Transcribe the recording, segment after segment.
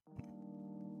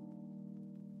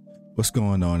What's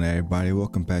going on, everybody?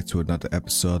 Welcome back to another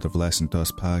episode of Relaxing Thoughts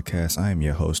Podcast. I am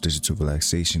your host, Digital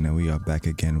Relaxation, and we are back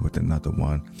again with another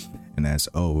one. And as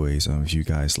always, if you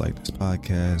guys like this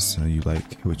podcast, you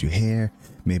like what you hear,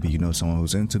 maybe you know someone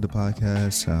who's into the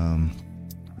podcast,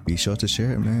 be sure to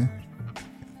share it, man.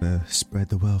 Spread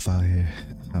the wealth out here.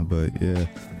 But yeah,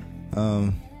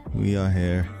 we are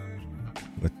here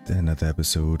with another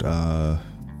episode.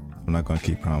 I'm not gonna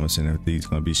keep promising if these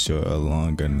gonna be short or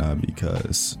long or not,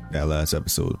 because that last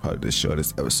episode was probably the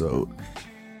shortest episode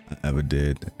I ever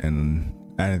did, and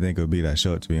I didn't think it would be that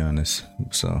short, to be honest.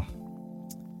 So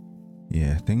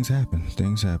yeah, things happen.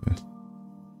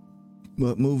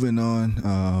 But moving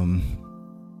on,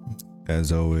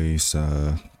 as always,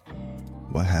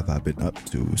 what have I been up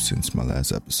to since my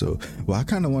last episode? Well, I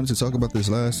kind of wanted to talk about this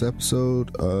last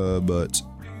episode, but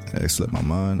it slipped my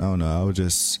mind. I don't know.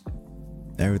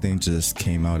 Everything just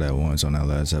came out at once on that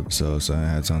last episode, so I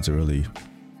had time to really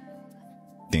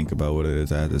think about what it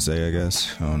is I had to say, I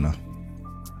guess. I don't know.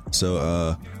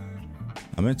 So,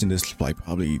 I mentioned this like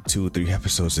probably 2 or 3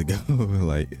 episodes ago.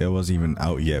 Like, it wasn't even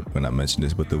out yet when I mentioned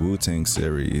this, but the Wu-Tang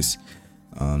series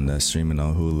that's streaming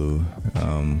on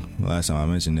Hulu. Last time I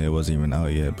mentioned it wasn't even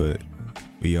out yet, but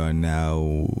we are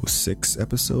now 6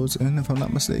 episodes in, if I'm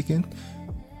not mistaken.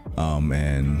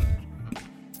 And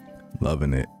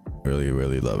loving it.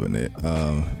 Really loving it.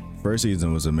 First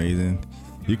season was amazing.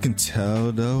 You can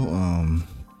tell though,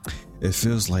 it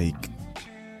feels like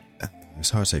it's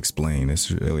hard to explain.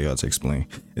 It's really hard to explain.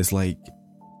 It's like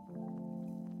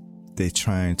they're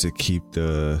trying to keep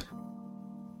the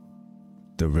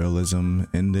realism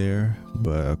in there,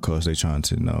 but of course they're trying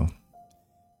to,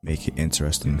 make it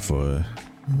interesting for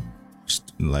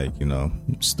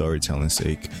storytelling's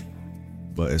sake.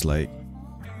 But it's like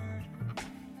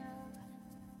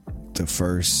the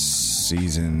first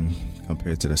season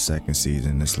compared to the second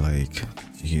season, it's like,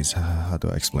 geez, how do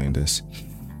I explain this?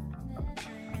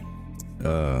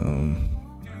 I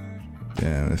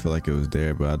feel like it was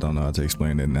there, but I don't know how to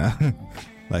explain it now.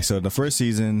 Like, so the first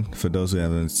season, for those who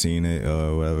haven't seen it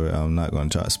or whatever, I'm not going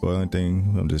to try to spoil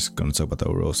anything. I'm just going to talk about the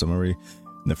overall summary.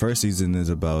 The first season is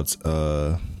about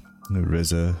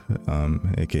RZA,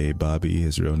 aka Bobby,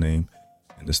 his real name,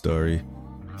 in the story.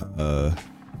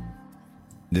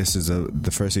 This is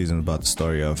the first season about the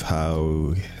story of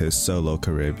how his solo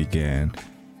career began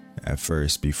at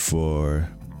first, before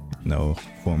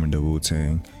forming the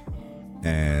Wu-Tang,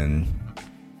 and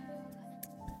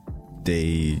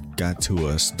they got to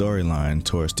a storyline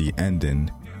towards the ending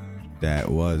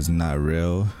that was not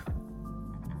real,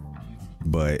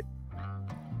 but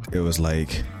it was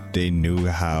like they knew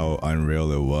how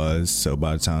unreal it was. So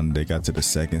by the time they got to the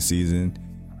second season,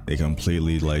 they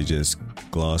completely just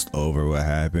glossed over what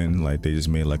happened. Like, they just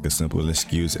made like a simple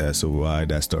excuse as to why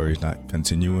that story is not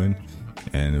continuing,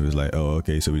 and it was like, oh,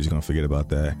 okay, so we're just gonna forget about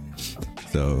that.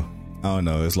 So I don't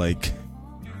know, it's like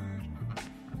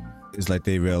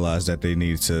they realized that they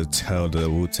needed to tell the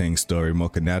Wu-Tang story more,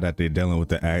 cause now that they're dealing with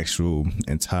the actual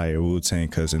entire Wu-Tang,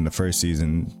 because in the first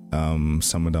season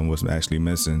some of them was actually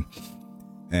missing,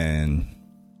 and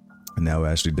now we're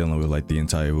actually dealing with like the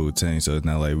entire Wu-Tang. So it's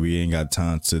not like we ain't got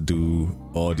time to do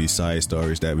all these side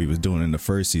stories that we was doing in the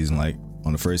first season. Like,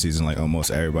 on the first season, like,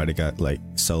 almost everybody got like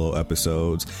solo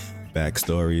episodes,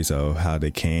 backstories of how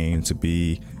they came to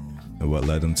be and what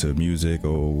led them to music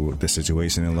or the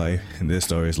situation in life. And this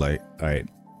story is like, all right,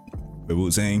 with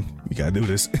Wu-Tang, we gotta do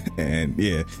this. And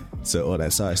yeah, so all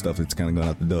that side stuff is kind of going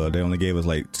out the door. They only gave us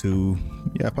like 2,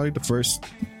 probably the first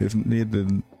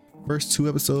 2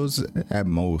 episodes at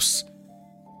most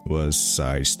was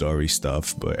side story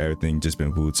stuff, but everything just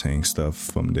been Wu-Tang stuff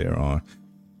from there on.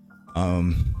 I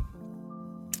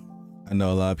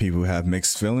know a lot of people have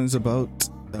mixed feelings about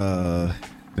the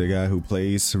guy who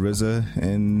plays RZA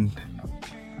in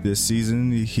this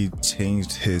season. He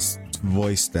changed his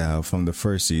voice style from the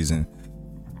first season,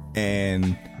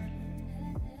 and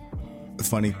the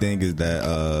funny thing is that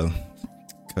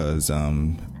because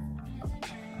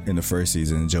in the first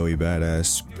season, Joey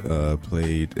Badass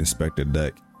played Inspector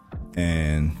Deck,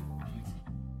 and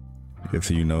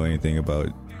if you know anything about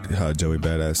how Joey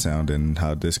Badass sound and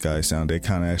how this guy sound, they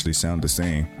kind of actually sound the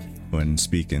same when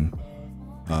speaking.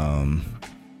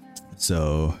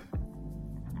 So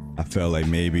I felt like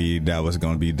maybe that was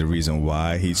going to be the reason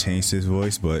why he changed his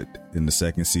voice, but in the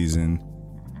second season,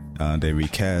 they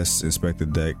recast Inspector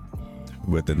Deck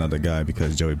with another guy,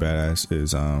 because Joey Badass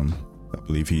is, I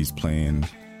believe he's playing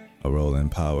a role in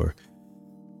Power.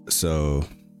 So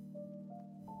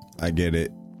I get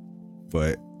it,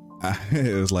 but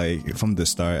it was like from the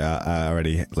start, I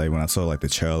already, like, when I saw like the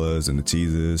trailers and the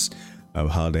teasers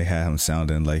of how they had him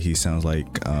sounding, like he sounds like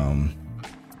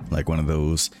like one of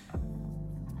those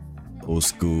old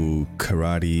school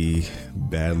karate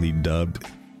badly dubbed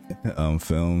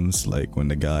films, like when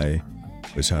the guy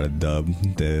was trying to dub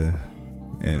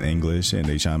in English and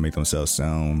they try to make themselves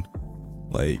sound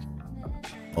like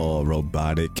all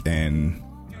robotic and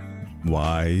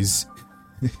wise.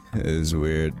 It's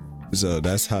weird. So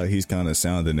that's how he's kind of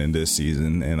sounding in this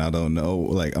season, and I don't know,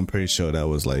 like I'm pretty sure that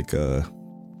was like a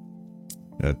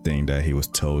thing that he was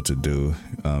told to do,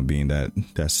 being that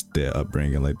that's their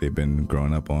upbringing, like they've been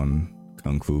growing up on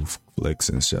kung fu flicks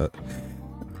and shit.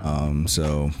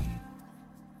 So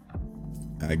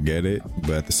I get it,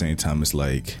 but at the same time it's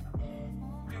like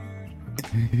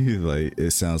like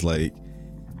it sounds like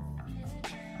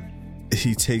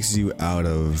he takes you out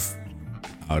of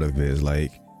it.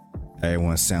 Like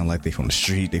everyone sound like they from the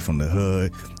street, they from the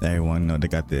hood. Everyone know they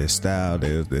got their style,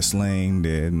 their slang,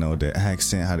 their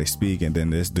accent, how they speak, and then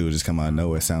this dude just come out of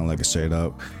nowhere, sound like a straight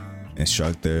up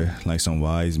instructor, like some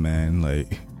wise man.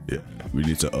 Like, yeah, we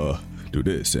need to do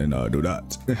this and do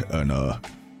that and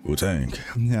Wu-Tang.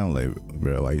 Yeah, I'm like,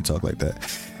 bro, why you talk like that?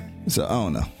 So I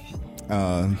don't know.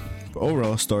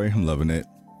 Overall story, I'm loving it.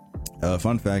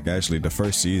 Fun fact, actually, the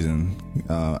first season,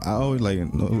 I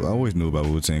always knew about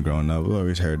Wu-Tang growing up. I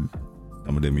always heard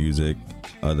some of their music,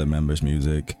 other members'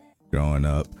 music growing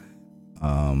up,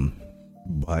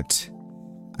 but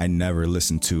I never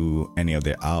listened to any of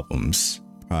their albums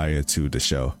prior to the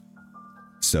show.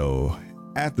 So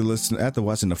after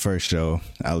watching the first show,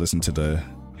 I listened to the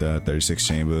 36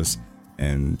 Chambers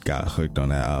and got hooked on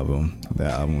that album.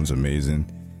 That album was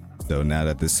amazing. So now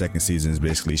that the second season is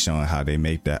basically showing how they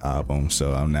make that album,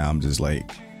 so I'm just like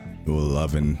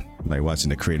loving like watching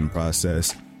the creating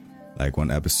process. Like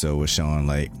one episode was showing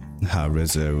like how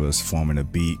RZA was forming a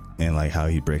beat and like how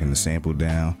he breaking the sample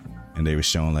down, and they were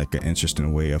showing like an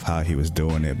interesting way of how he was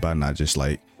doing it by not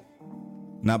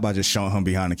by just showing him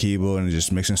behind the keyboard and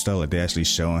just mixing stuff. Like they actually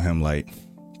showing him like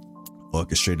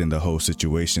orchestrating the whole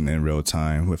situation in real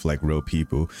time with like real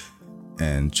people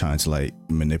and trying to like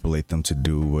manipulate them to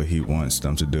do what he wants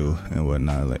them to do and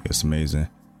whatnot. Like it's amazing.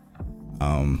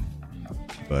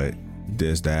 But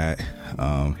there's that.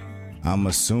 I'm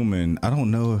assuming, I don't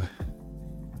know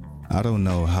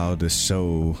how this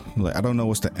show, like I don't know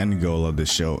what's the end goal of the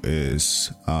show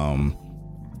is.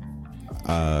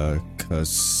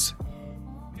 Cause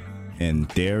in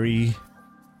theory,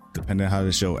 depending on how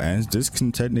the show ends, this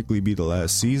can technically be the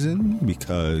last season,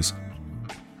 because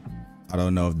I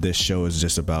don't know if this show is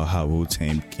just about how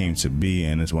Wu-Tang came to be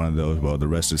and it's one of those, well, the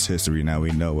rest is history, now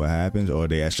we know what happens, or are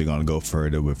they actually gonna go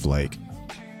further with like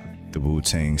the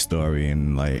Wu-Tang story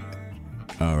and like,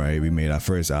 all right, we made our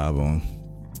first album,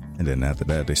 and then after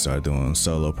that they started doing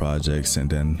solo projects, and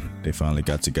then they finally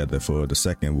got together for the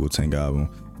second Wu-Tang album.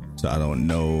 So I don't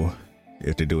know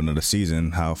if they do another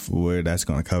season, where that's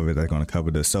gonna cover. They're gonna cover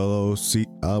the solo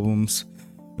albums,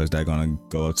 or is that gonna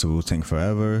go up to Wu-Tang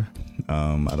forever?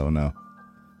 I don't know.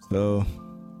 So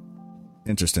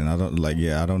interesting. I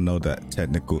don't know that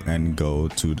technical end goal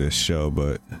to this show,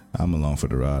 but I'm along for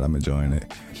the ride. I'm enjoying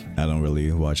it. I don't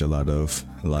really watch a lot of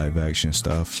live action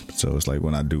stuff, so it's like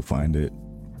when I do find it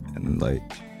and like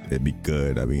it'd be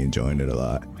good, I'd be enjoying it a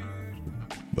lot.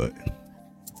 But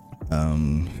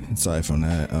aside from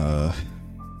that,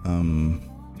 I'm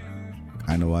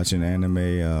kind of watching anime.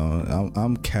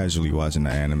 I'm casually watching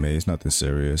the anime. It's nothing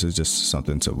serious. It's just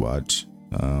something to watch.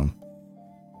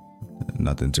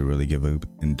 Nothing to really give an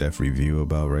in-depth review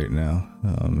about right now.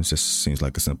 It just seems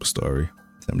like a simple story.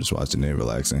 I'm just watching it,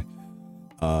 relaxing.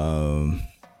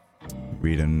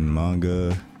 Reading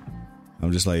manga.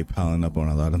 I'm just like piling up on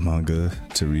a lot of manga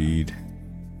to read.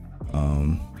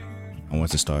 I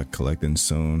want to start collecting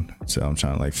soon, so I'm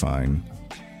trying to like find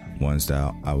ones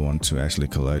that I want to actually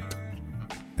collect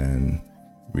and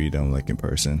read them like in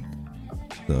person.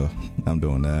 So I'm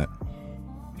doing that.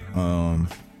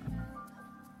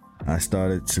 I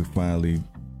started to finally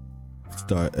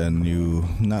start a new,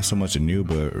 not so much a new,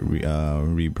 but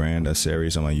rebrand a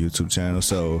series on my YouTube channel.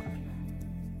 So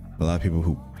a lot of people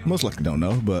who most likely don't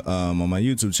know, but on my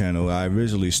YouTube channel, I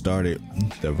originally started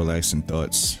the Relaxing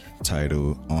Thoughts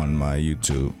title on my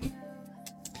YouTube.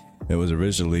 It was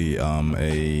originally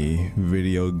a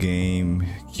video game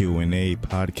Q&A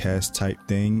podcast type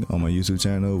thing on my YouTube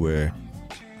channel, where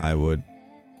I would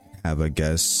have a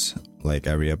guest like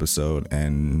every episode,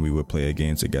 and we would play a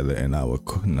game together, and I would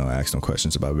ask them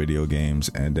questions about video games,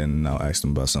 and then I'll ask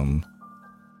them about some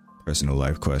personal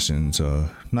life questions, or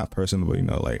not personal,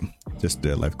 but like just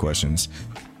their life questions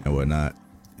and whatnot,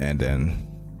 and then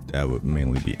that would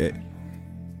mainly be it.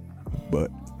 But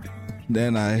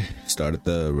then I started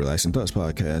the Relaxing Thoughts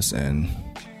podcast, and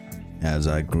as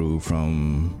I grew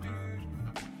from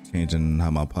changing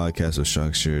how my podcast was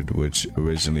structured, which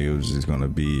originally it was just gonna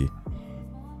be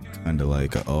kind of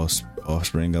like an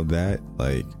offspring of that.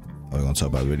 Like, I'm gonna talk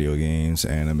about video games,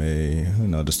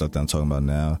 anime, the stuff that I'm talking about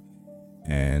now,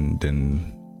 and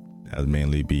then that would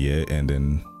mainly be it. And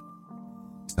then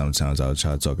sometimes I would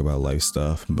try to talk about life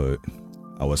stuff, but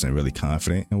I wasn't really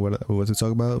confident in what to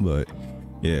talk about. But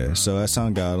yeah, so as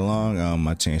time got along,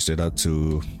 I changed it up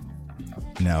to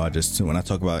now when I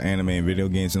talk about anime and video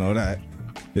games and all that,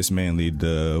 it's mainly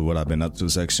the what I've been up to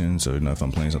section. So if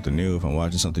I'm playing something new, if I'm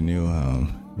watching something new,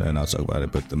 then I'll talk about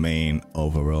it. But the main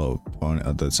overall point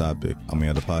of the topic, of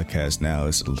the podcast now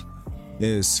is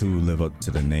to live up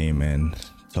to the name and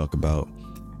talk about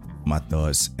my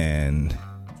thoughts and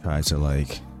try to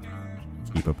like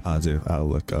keep a positive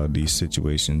outlook of these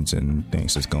situations and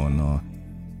things that's going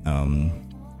on.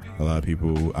 A lot of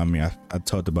people, I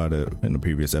talked about it in the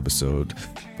previous episode,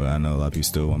 but I know a lot of people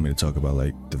still want me to talk about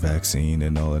like the vaccine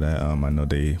and all of that. I know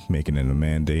they making it a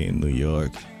mandate in New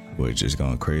York, which is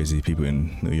going crazy. People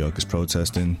in New York is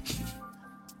protesting,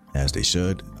 as they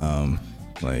should.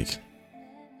 Like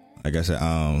I said,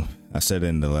 I said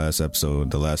in the last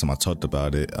episode, the last time I talked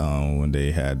about it, when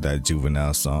they had that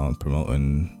Juvenile song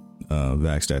promoting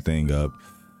Vax that thing up,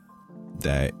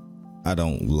 that I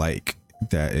don't like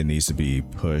that it needs to be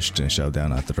pushed and shoved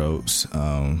down our throats.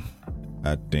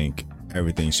 I think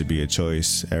everything should be a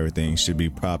choice. Everything should be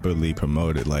properly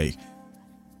promoted. Like,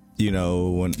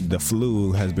 when the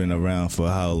flu has been around for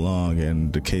how long,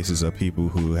 and the cases of people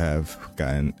who have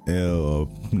gotten ill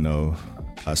or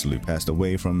possibly passed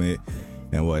away from it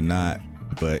and whatnot,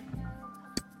 but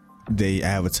they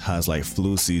advertise like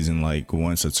flu season like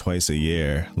once or twice a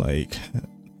year. Like,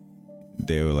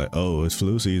 they were like, oh, it's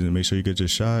flu season, make sure you get your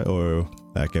shot. Or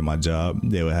like at my job,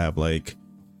 they would have like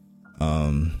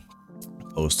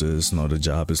posters. The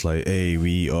job is like, hey,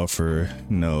 we offer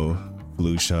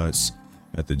flu shots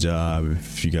at the job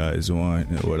if you guys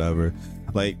want, or whatever,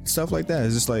 like stuff like that.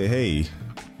 It's just like, hey,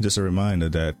 just a reminder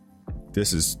that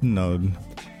this is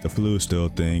the flu still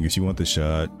thing. If you want the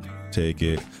shot, take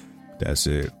it. That's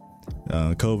it.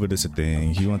 COVID is a thing.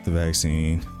 If you want the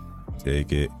vaccine,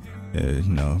 take it.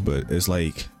 But it's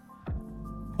like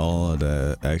all of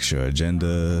the extra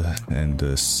agenda and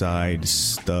the side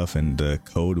stuff and the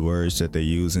code words that they're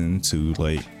using to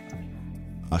like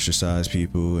ostracize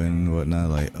people and whatnot.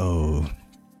 Like, oh,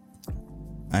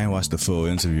 I ain't watched the full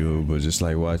interview, but just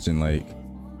like watching like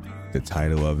the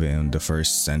title of it and the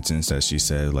first sentence that she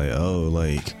said, like, oh,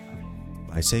 like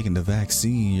by taking the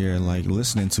vaccine, you're like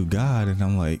listening to God. And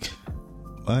I'm like,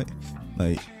 what?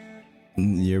 Like,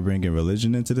 you're bringing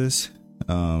religion into this?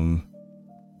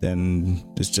 Then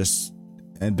it's just,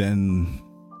 and then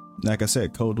like I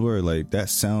said, code word, like that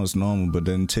sounds normal, but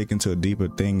then taken to a deeper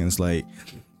thing, it's like,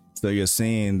 so you're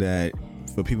saying that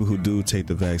for people who do take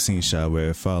the vaccine shot,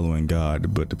 we're following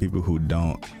God, but the people who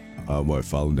don't are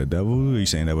following the devil? Are you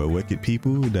saying that we're wicked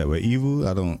people, that we're evil?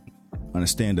 I don't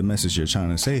understand the message you're trying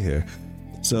to say here.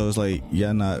 So it's like,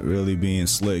 y'all not really being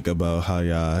slick about how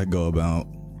y'all go about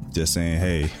just saying,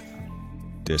 hey,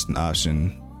 there's an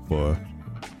option for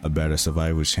a better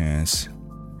survival chance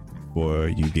for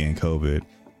you getting COVID.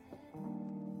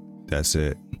 That's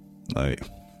it. Like,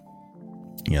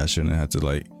 y'all shouldn't have to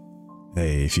like,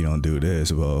 hey, if you don't do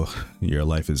this, well, your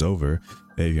life is over.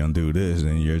 Hey, if you don't do this,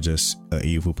 then you're just an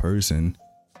evil person.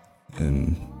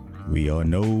 And we all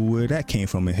know where that came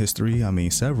from in history. I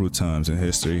mean, several times in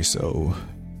history. So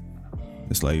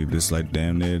it's like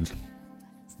damn near,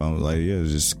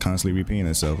 it's just constantly repeating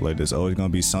itself. Like, there's always gonna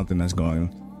be something that's going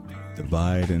to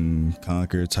divide and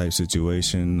conquer type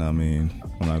situation. I mean,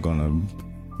 I'm not gonna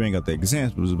bring up the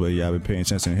examples, but yeah, I've been paying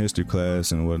attention in history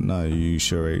class and whatnot. You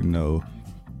sure already know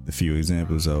a few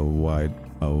examples of why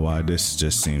this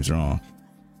just seems wrong.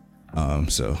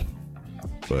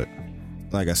 But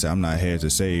like I said, I'm not here to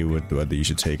say whether you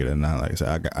should take it or not. Like I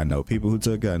said, I know people who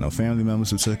took it. I know family members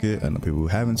who took it. I know people who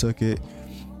haven't took it.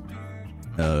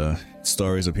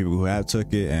 Stories of people who have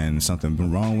took it and something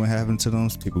wrong what happened to them.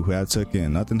 People who have took it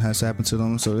and nothing has happened to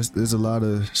them. So there's a lot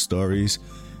of stories.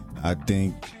 I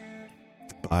think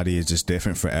the body is just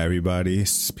different for everybody.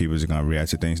 People are gonna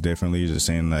react to things differently. Just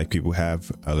saying, like, people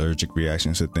have allergic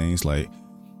reactions to things. Like,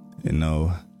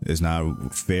 it's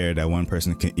not fair that one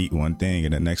person can eat one thing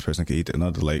and the next person can eat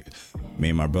another. Like me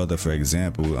and my brother, for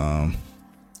example,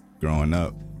 growing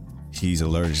up, he's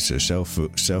allergic to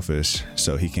shellfish,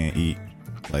 so he can't eat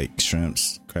like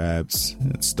shrimps, crabs,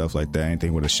 and stuff like that,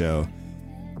 anything with a shell.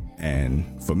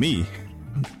 And for me,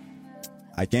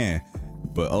 I can,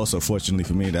 but also fortunately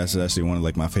for me, that's actually one of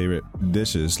like my favorite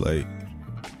dishes, like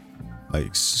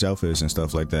shellfish and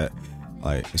stuff like that.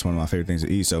 Like, it's one of my favorite things to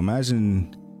eat. So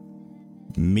imagine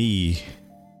me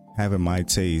having my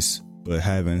taste, but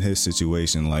having his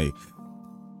situation, like,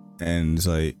 and it's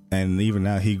like, and even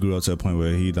now he grew up to a point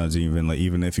where he doesn't even, like,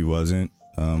 even if he wasn't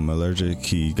allergic,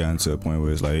 he got to a point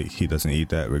where it's like he doesn't eat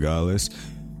that regardless.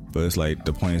 But it's like,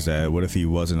 the point is that what if he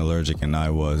wasn't allergic and I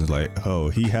was? It's like, oh,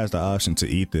 he has the option to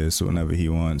eat this whenever he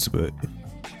wants, but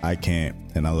I can't,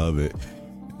 and I love it.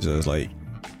 So it's like,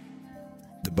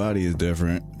 the body is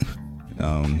different.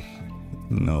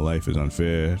 Life is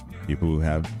unfair. People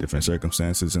have different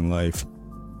circumstances in life,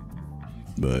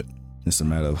 but it's a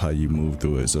matter of how you move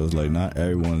through it. So it's like, not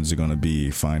everyone's gonna be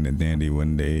fine and dandy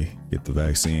when they get the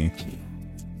vaccine.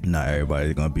 Not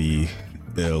everybody's gonna be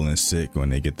ill and sick when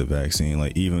they get the vaccine.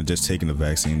 Like, even just taking the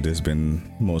vaccine, there's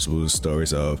been multiple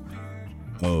stories of,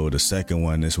 oh, the second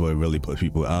one is what really put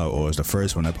people out, or it's the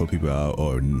first one that put people out,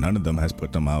 or none of them has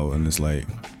put them out. And it's like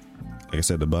I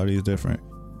said, the body is different.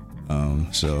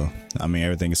 So I mean,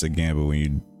 everything is a gamble when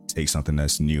you take something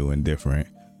that's new and different.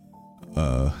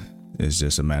 It's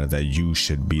just a matter that you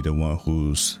should be the one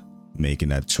who's making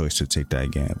that choice to take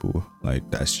that gamble. Like,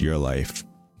 that's your life.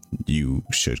 You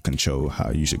should control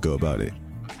how you should go about it.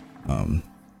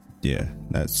 Yeah,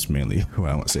 that's mainly what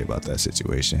I want to say about that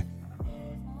situation.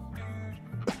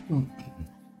 All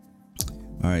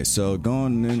right, so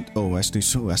going in. Oh, actually,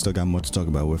 I still got more to talk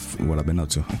about with what I've been up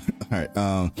to. All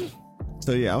right,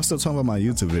 so yeah, I was still talking about my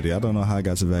YouTube video. I don't know how I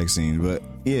got the vaccine, but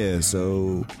yeah,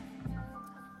 so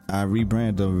I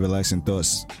rebranded the Relaxing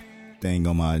Thoughts thing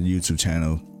on my YouTube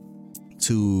channel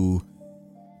to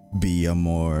be a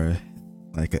more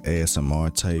like an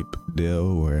ASMR type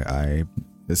deal, where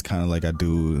it's kind of like I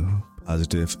do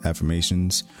positive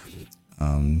affirmations.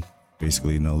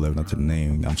 Basically, living up to the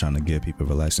name. I'm trying to give people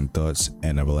relaxing thoughts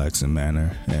in a relaxing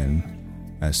manner, and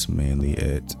that's mainly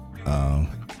it.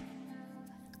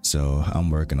 So I'm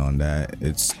working on that.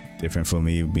 It's different for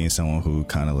me, being someone who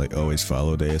kind of like always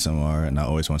followed the ASMR, and I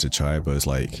always want to try it, but it's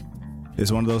like,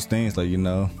 it's one of those things, like,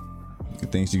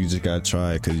 things you just gotta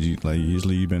try, because you, like,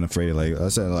 usually you've been afraid. Like I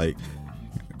said, like,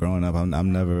 growing up, I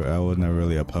was never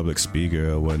really a public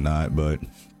speaker or whatnot, but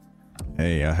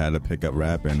hey, I had to pick up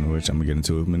rapping, which I'm gonna get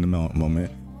into in a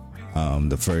moment.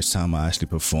 The first time I actually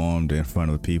performed in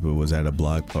front of people was at a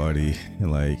block party.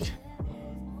 Like,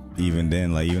 even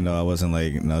then, like, even though I wasn't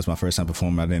like, it's my first time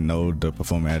performing, I didn't know the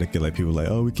performing etiquette. Like, people were like,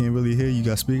 oh, we can't really hear you,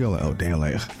 got speaker. I'm like, oh damn,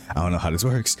 like, I don't know how this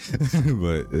works.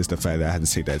 But it's the fact that I had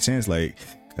to take that chance, like,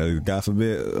 God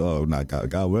forbid, not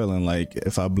God willing, like,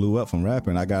 if I blew up from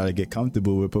rapping, I gotta get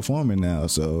comfortable with performing now.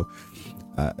 So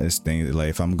it's things like,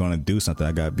 if I'm gonna do something,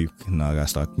 I gotta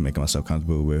start making myself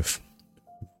comfortable with,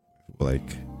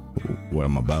 like, what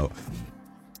I'm about.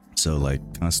 So, like,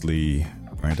 constantly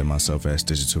branding myself as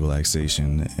digital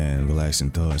relaxation and relaxing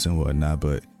thoughts and whatnot,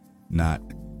 but not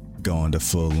going the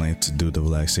full length to do the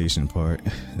relaxation part.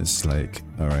 It's like,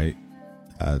 all right,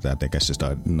 I think I should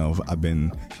start. I've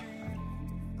been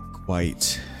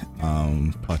quite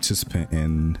participant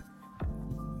in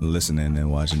listening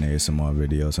and watching ASMR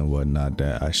videos and whatnot,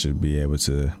 that I should be able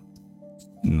to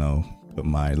put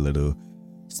my little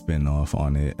spin off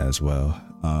on it as well.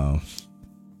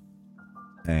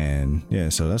 And yeah,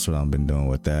 so that's what I've been doing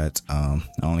with that. I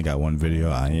only got one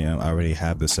video. I already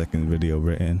have the second video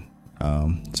written,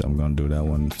 so I'm gonna do that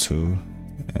one too.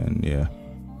 And yeah,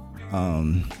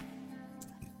 I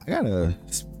got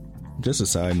just a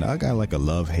side note, I got like a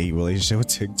love-hate relationship with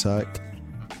TikTok.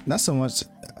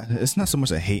 It's not so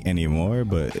much a hate anymore,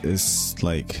 but it's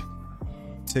like,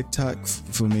 TikTok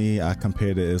for me, I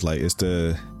compared it as like, it's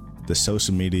the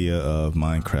social media of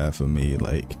Minecraft for me.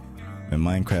 Like, when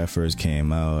Minecraft first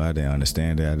came out, I didn't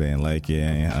understand it. I didn't like it.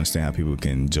 I didn't understand how people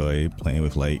can enjoy playing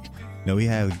with, like, we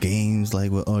have games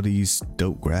like with all these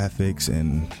dope graphics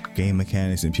and game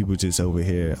mechanics, and people just over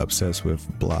here obsessed with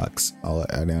blocks. I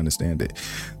didn't understand it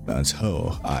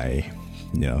until I,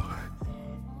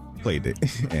 played it,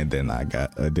 and then I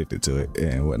got addicted to it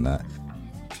and whatnot.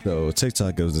 So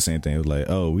TikTok, it was the same thing. It was like,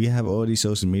 oh, we have all these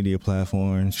social media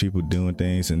platforms, people doing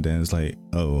things, and then it's like,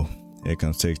 oh, here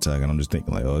comes TikTok, and I'm just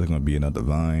thinking like, oh, there's gonna be another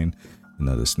Vine,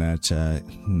 another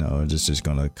Snapchat. No, it's just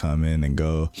gonna come in and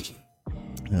go.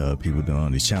 People doing all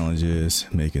these challenges,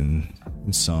 making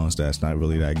songs that's not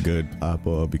really that good pop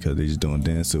up because they just don't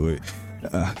dance to it.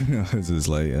 It's just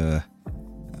like, I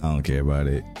don't care about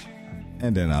it.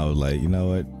 And then I was like, you know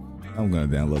what? I'm gonna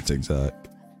download TikTok.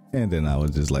 And then I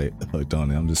was just like hooked on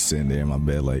it. I'm just sitting there in my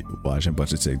bed, like, watching a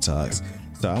bunch of TikToks.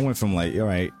 So I went from like, all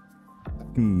right,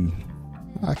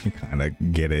 I can kind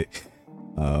of get it,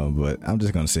 but I'm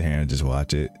just gonna sit here and just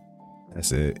watch it.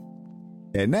 That's it.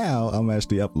 And now I'm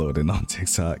actually uploading on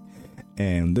TikTok,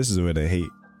 and this is where the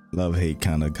love hate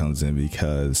kind of comes in,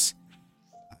 because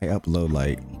I upload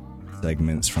like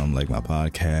segments from like my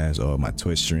podcast or my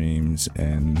Twitch streams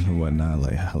and whatnot,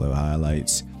 like hello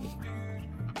highlights.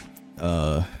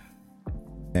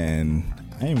 And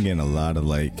I am getting a lot of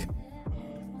like,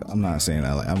 I'm not saying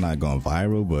that like I'm not going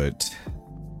viral, but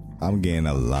I'm getting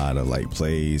a lot of like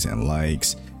plays and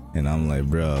likes, and I'm like,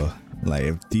 bro, like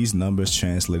if these numbers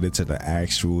translated to the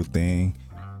actual thing,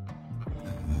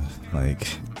 like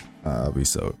I'll be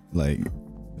so like,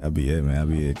 that'd be it, man. I'd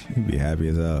be happy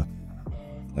as hell.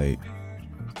 Like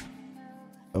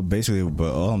basically,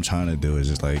 but all I'm trying to do is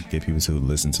just like get people to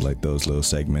listen to like those little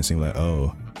segments and be like,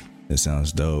 oh, it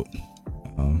sounds dope.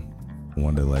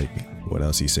 Wonder like what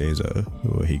else he says or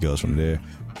where he goes from there,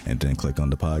 and then click on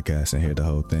the podcast and hear the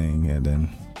whole thing, and then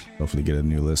hopefully get a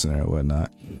new listener or whatnot.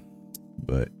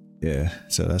 But yeah,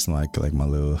 so that's my like my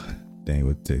little thing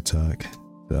with TikTok.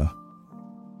 So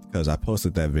because I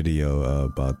posted that video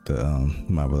about the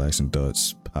my relaxing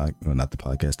thoughts not the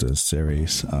podcast, the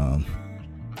series.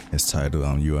 It's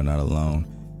titled You Are Not Alone,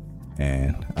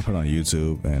 and I put it on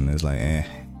YouTube, and it's like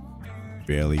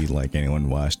barely like anyone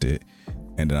watched it.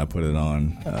 And then I put it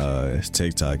on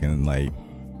TikTok, and like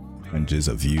hundreds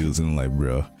of views, and I'm like,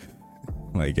 bro,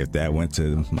 like if that went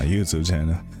to my YouTube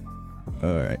channel,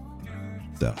 all right.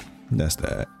 So that's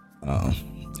that.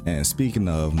 And speaking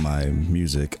of my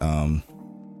music, I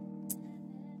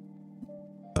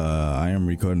am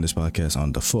recording this podcast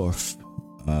on the 4th.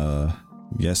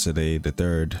 Yesterday, the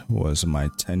 3rd, was my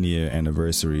 10-year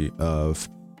anniversary of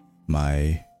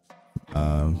my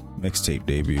mixtape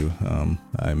debut.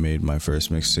 I made my first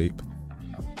mixtape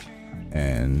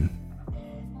and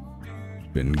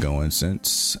been going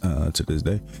since to this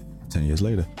day, 10 years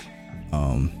later.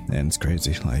 And it's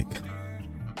crazy. Like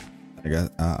I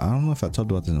don't know if I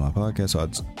talked about this in my podcast, so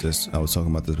I was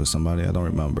talking about this with somebody. I don't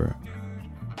remember.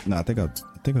 No, I think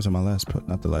it was in my last,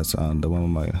 not the last, the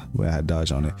one with where I had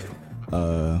Dodge on it.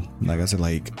 Like I said,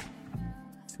 like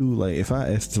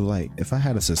if I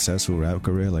had a successful rap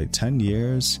career, like 10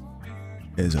 years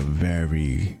is a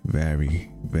very,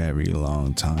 very, very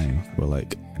long time for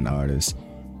like an artist.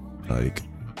 Like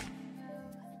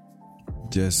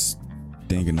just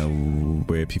thinking of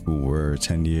where people were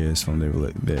 10 years from their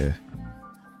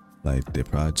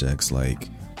projects. Like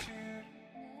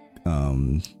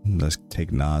let's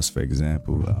take Nas for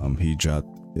example. He dropped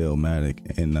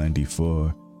Illmatic in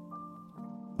 94.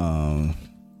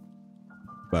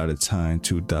 By the time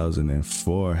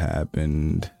 2004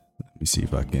 happened, let me see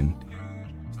if I can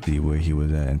see where he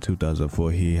was at. In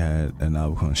 2004, he had an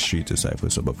album called Street Disciple.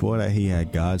 So before that, he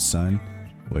had God's Son,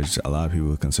 which a lot of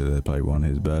people consider probably one of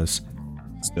his best.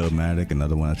 Stillmatic,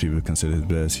 another one that people consider his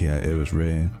best. He had It Was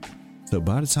Written. So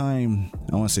by the time,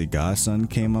 I want to say God's Son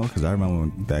came out, because I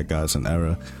remember that God's Son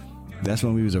era, that's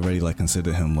when we was already like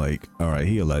considered him like, all right,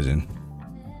 he a legend.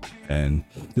 And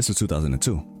this was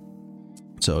 2002.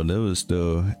 So there was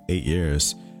still 8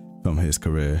 years from his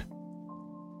career.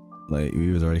 Like we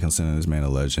was already considering this man a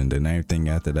legend, and everything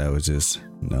after that was just,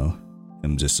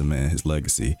 him just cementing his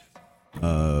legacy.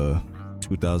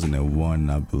 2001,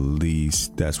 I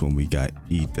believe, that's when we got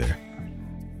Ether.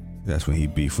 That's when he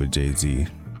beefed with Jay-Z.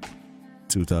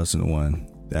 2001,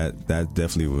 that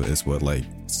definitely is what like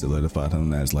solidified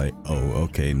him as like, oh,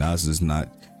 okay, Nas is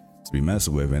not to be messed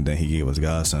with. And then he gave us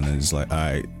Godson, and it's like, all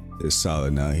right, it's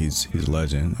solid now. He's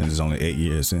legend, and it's only 8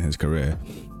 years in his career.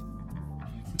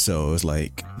 So it's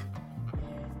like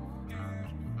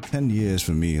 10 years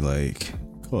for me. Like,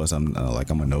 of course, I'm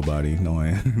a nobody. No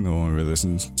one really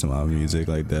listens to my music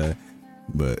like that.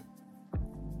 But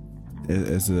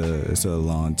it's a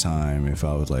long time if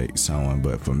I was like someone.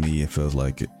 But for me, it feels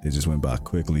like it just went by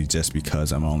quickly, just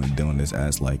because I'm only doing this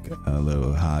as like a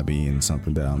little hobby and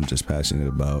something that I'm just passionate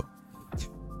about,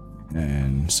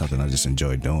 and something I just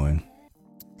enjoy doing.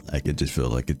 Like it just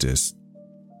feels like it just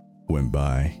went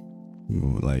by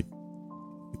like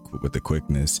with the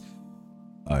quickness.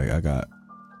 I got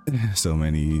so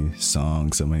many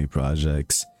songs, so many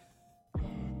projects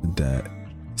that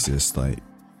it's just like,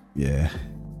 yeah,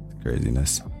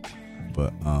 craziness.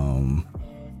 But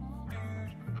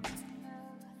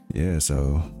yeah,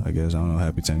 so I guess, I don't know,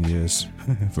 happy 10 years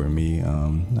for me.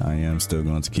 I am still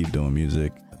going to keep doing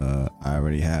music. I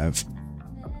already have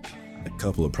a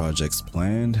couple of projects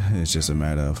planned. It's just a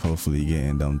matter of hopefully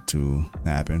getting them to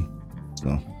happen.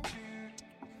 So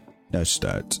that's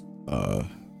that.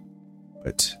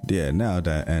 But yeah, now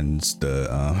that ends the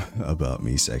about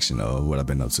me section, or what I've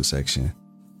been up to section.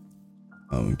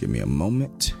 Give me a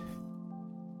moment.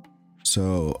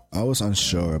 So I was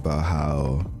unsure about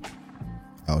how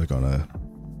I was gonna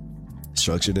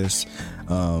structure this.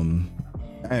 I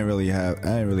didn't really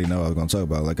know what I was gonna talk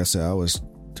about. Like I said, I was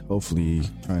hopefully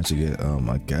trying to get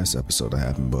a guest episode to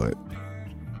happen, but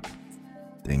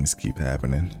things keep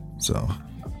happening, so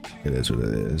it is what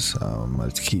it is. I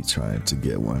keep trying to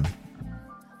get one,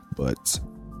 but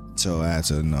so I had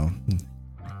to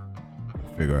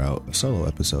figure out a solo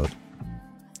episode.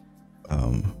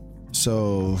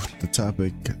 So the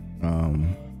topic,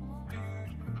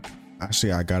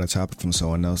 actually I got a topic from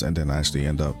someone else, and then I actually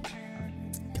end up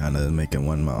kind of making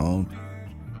one my own,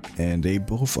 and they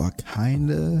both are kind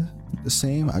of the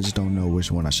same. I just don't know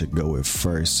which one I should go with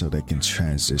first so they can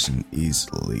transition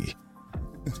easily.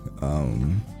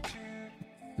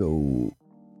 So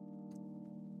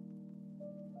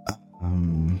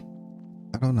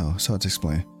I don't know, it's hard to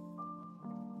explain.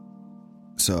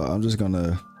 So I'm just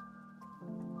gonna,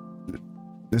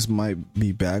 this might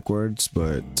be backwards,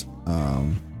 but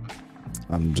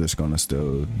I'm just gonna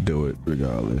still do it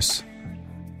regardless.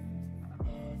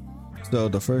 So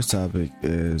the first topic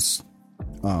is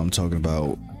talking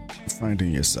about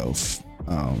finding yourself.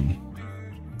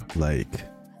 Like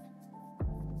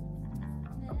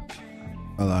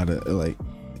a lot of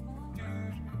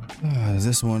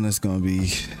this one is gonna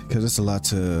be, because it's a lot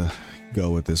to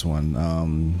go with this one.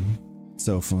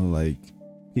 So for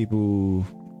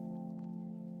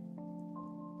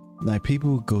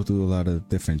people go through a lot of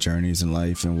different journeys in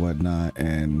life and whatnot,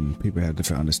 and people have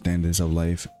different understandings of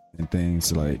life and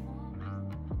things. Like,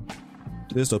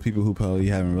 there's those people who probably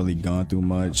haven't really gone through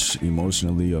much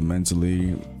emotionally or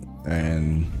mentally,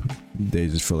 and they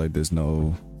just feel like there's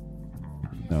no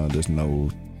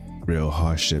real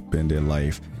hardship in their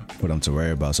life for them to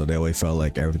worry about, so they always felt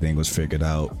like everything was figured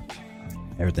out,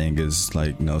 everything is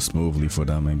smoothly for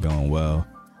them and going well.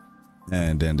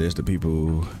 And then there's the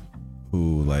people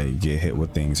who get hit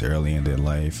with things early in their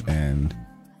life, and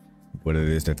what it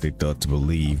is that they thought to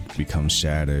believe becomes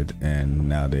shattered, and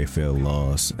now they feel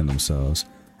lost in themselves.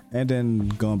 And then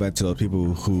going back to those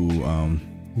people who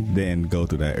didn't go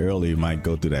through that early might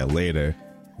go through that later,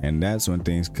 and that's when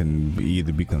things can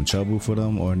either become trouble for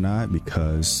them or not,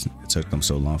 because it took them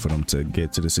so long for them to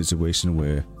get to the situation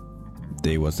where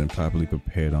they wasn't properly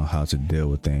prepared on how to deal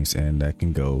with things, and it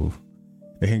can go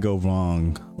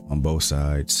wrong on both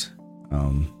sides.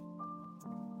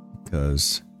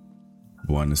 Because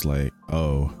one is like,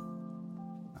 oh,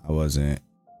 I wasn't,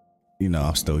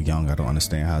 I'm still young, I don't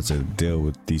understand how to deal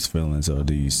with these feelings or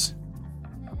these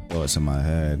thoughts in my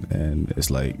head, and it's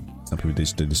like some people they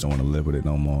just don't want to live with it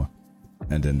no more.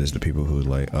 And then there's the people who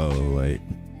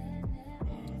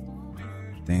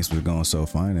things were going so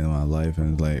fine in my life,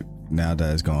 and now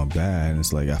that it's going bad, and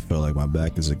it's I feel like my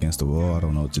back is against the wall, I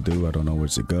don't know what to do, I don't know where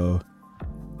to go,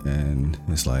 and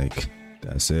it's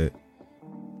that's it.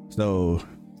 So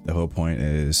the whole point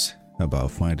is about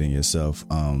finding yourself.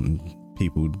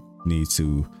 People need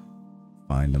to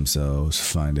find themselves,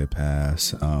 find their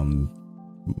paths.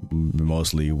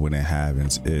 Mostly when it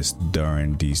happens is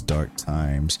during these dark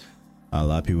times. A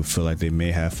lot of people feel like they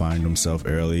may have found themselves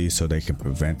early so they can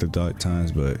prevent the dark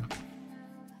times, but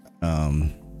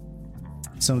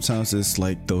sometimes it's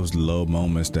those low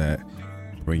moments that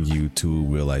bring you to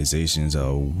realizations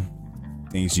of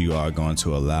things you are going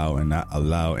to allow and not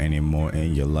allow anymore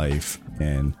in your life,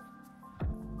 and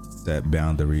set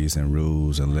boundaries and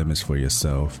rules and limits for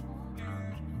yourself.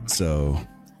 So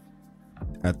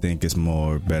I think it's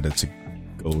more better to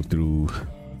go through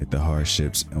the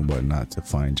hardships and whatnot to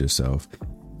find yourself.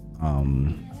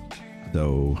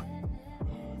 So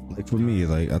for me,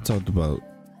 I talked about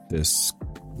this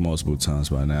multiple times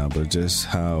by now, but just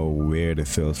how weird it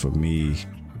feels for me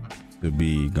to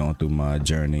be going through my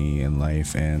journey in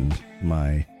life and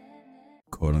my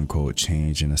quote unquote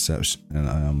change and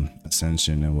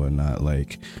ascension and whatnot.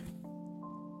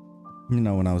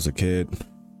 When I was a kid,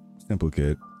 simple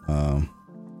kid, I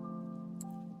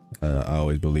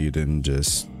always believed in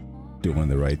just doing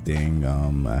the right thing.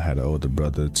 I had an older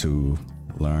brother to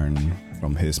learn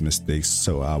from his mistakes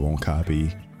so I won't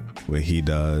copy what he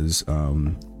does.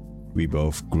 We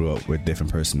both grew up with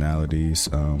different personalities.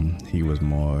 He was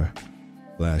more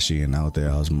flashy and out there.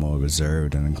 I was more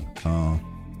reserved and calm.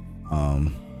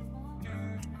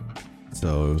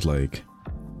 So it was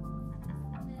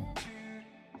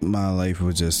my life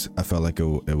was just, I felt like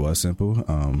it was simple.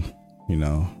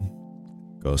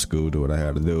 Go to school, do what I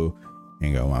had to do,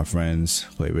 hang out with my friends,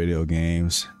 play video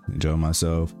games, enjoy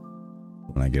myself.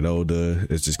 When I get older,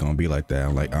 it's just gonna be like that.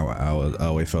 I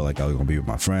always felt like I was gonna be with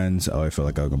my friends. I always felt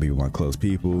like I was gonna be with my close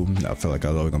people. I felt like I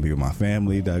was always gonna be with my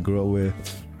family that I grew up with,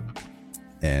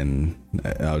 and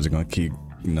I was just gonna keep,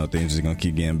 things just gonna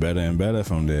keep getting better and better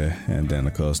from there. And then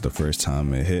of course the first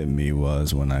time it hit me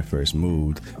was when I first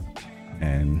moved,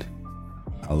 and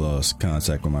I lost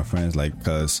contact with my friends,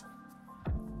 because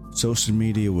social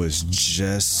media was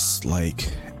just like,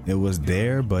 it was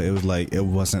there, but it was like, it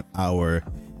wasn't our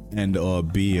end or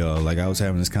be all. Like I was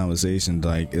having this conversation,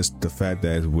 like it's the fact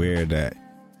that it's weird that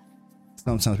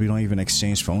sometimes we don't even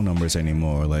exchange phone numbers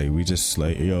anymore. Like we just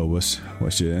like, yo, what's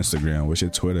your Instagram, what's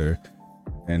your Twitter,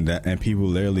 and people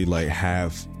literally like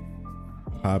have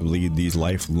probably these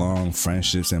lifelong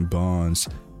friendships and bonds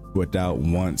without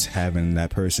once having that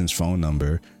person's phone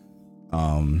number.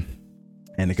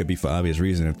 And it could be for obvious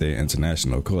reason if they're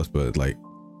international, of course, but like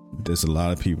there's a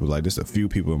lot of people, like there's a few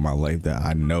people in my life that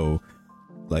I know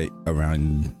like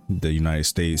around the United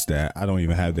States that I don't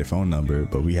even have their phone number,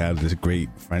 but we have this great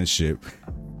friendship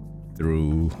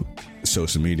through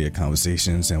social media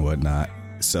conversations and whatnot.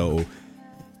 So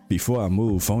before I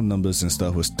moved, phone numbers and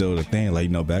stuff was still the thing. Like, you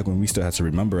know, back when we still had to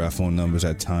remember our phone numbers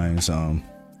at times, and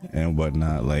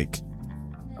whatnot.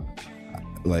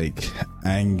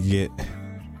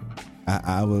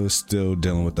 I was still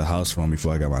dealing with the house phone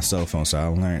before I got my cell phone, so I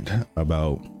learned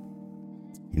about,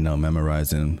 you know,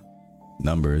 memorizing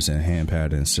numbers and hand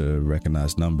patterns to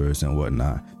recognize numbers and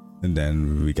whatnot. And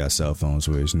then we got cell phones,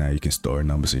 which now you can store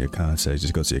numbers in your contacts.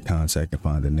 Just go to your contact and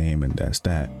find the name, and that's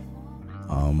that.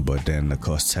 But then of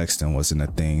course texting wasn't a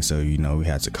thing, so you know we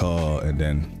had to call, and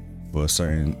then for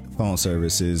certain phone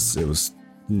services it was,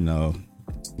 you know,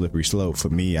 slippery slope. For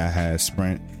me, I had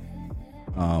Sprint,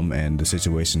 and the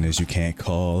situation is you can't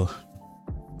call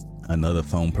another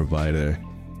phone provider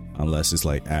unless it's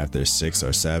like after 6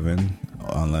 or 7,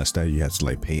 unless that you have to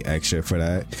like pay extra for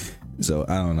that. So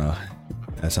I don't know,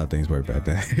 that's how things work back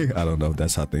then. I don't know if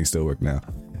that's how things still work now.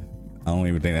 I don't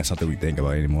even think that's something we think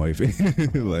about anymore.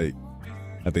 Like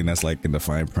I think that's like in the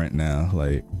fine print now,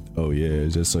 like, oh yeah,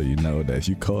 just so you know that if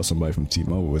you call somebody from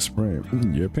T-Mobile with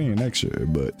Sprint, you're paying extra,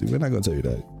 but we're not gonna tell you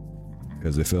that,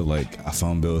 because it feels like a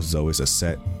phone bill is always a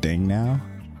set thing now.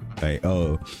 Like,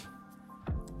 oh,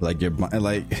 like you're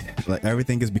like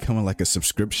everything is becoming like a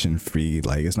subscription fee.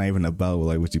 Like it's not even about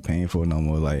like what you're paying for no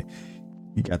more. Like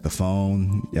you got the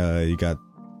phone, you got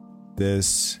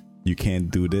this, you can't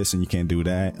do this and you can't do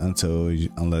that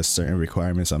unless certain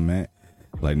requirements are met.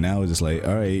 Like now it's just like,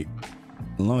 all right,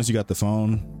 as long as you got the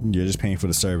phone, you're just paying for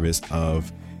the service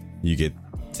of, you get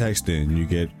texting, you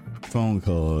get phone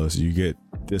calls, you get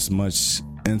this much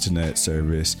internet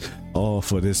service, all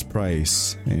for this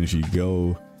price. And if you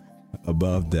go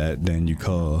above that, then you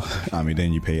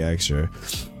then you pay extra.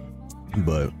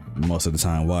 But most of the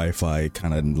time Wi-Fi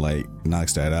kind of like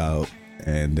knocks that out,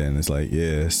 and then it's like,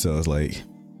 yeah, so it's like,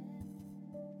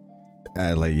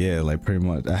 pretty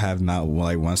much I have not,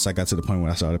 like, once I got to the point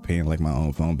where I started paying like my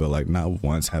own phone bill, like not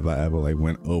once have I ever like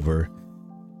went over,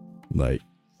 like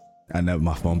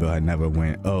my phone bill had never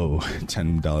went, oh,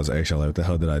 $10 extra, like what the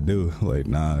hell did I do? Like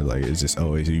nah, like it's just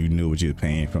always, you knew what you were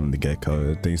paying from the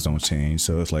get-go. Things don't change,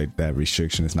 so it's like that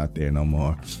restriction is not there no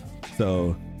more.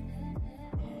 So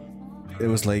it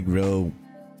was like real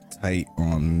tight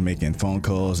on making phone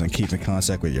calls and keeping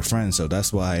contact with your friends. So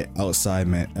that's why outside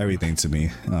meant everything to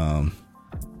me.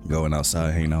 Going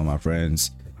outside, hanging out with my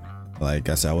friends. Like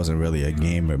I said, I wasn't really a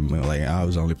gamer. Like I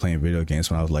was only playing video games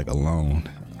when I was like alone.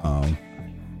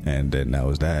 And then that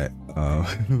was that.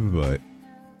 But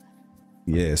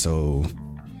yeah, so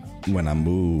when I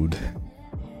moved,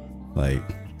 like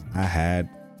I had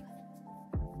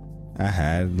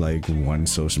like one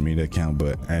social media account,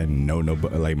 but I had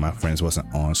nobody, like my friends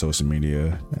wasn't on social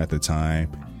media at the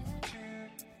time,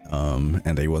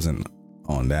 and they wasn't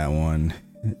on that one,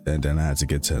 and then I had to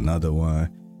get to another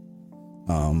one.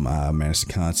 I managed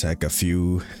to contact a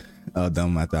few of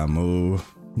them after I moved.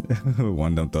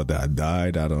 One of them thought that I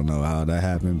died. I don't know how that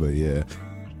happened, but yeah.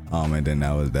 And then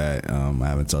that was that. I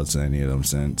haven't talked to any of them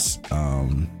since.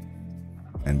 And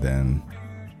then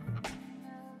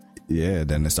yeah,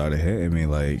 then it started hitting me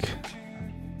like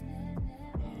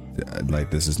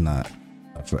this is not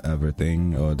a forever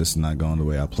thing, or this is not going the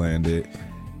way I planned it.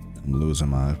 I'm losing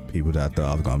my people that I thought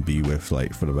I was gonna be with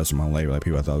like for the rest of my life, like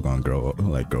people I thought I was gonna grow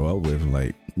up with.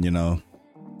 Like, you know,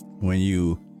 when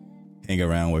you hang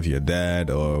around with your dad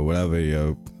or whatever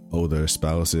your older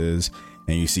spouse is,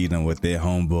 and you see them with their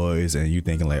homeboys, and you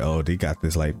thinking like, oh, they got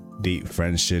this like deep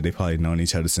friendship, they probably known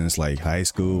each other since like high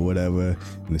school or whatever,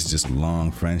 and it's just a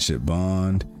long friendship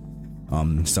bond.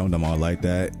 Some of them are like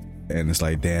that, and it's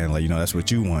like, damn, like, you know, that's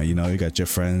what you want. You know, you got your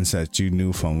friends that you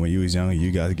knew from when you was young,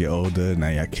 you guys get older, now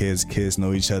your kids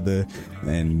know each other,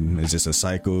 and it's just a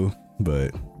cycle.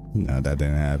 But no, that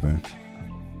didn't happen.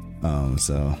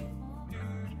 So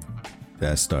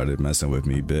that started messing with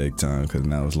me big time, because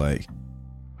now it's like,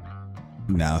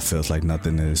 now it feels like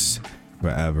nothing is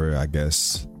forever, I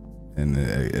guess, and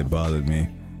it bothered me.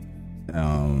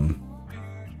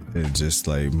 it's just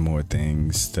like more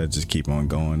things that just keep on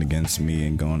going against me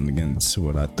and going against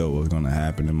what I thought was going to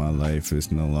happen in my life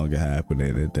is no longer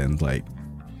happening. And then like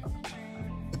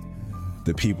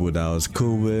the people that I was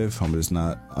cool with, I'm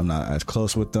not as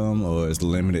close with them, or it's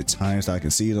limited times I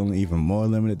can see them, even more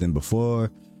limited than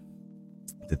before.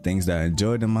 The things that I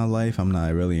enjoyed in my life, I'm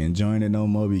not really enjoying it no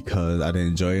more because I didn't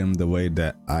enjoy them the way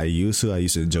that I used to. I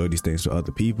used to enjoy these things with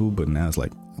other people, but now it's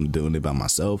like I'm doing it by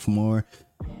myself more.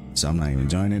 So I'm not even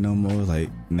enjoying it no more. Like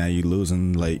now you're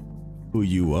losing like who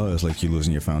you was. Like you're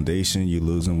losing your foundation. You're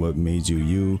losing what made you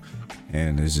you.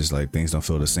 And it's just like things don't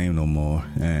feel the same no more.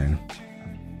 And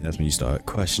that's when you start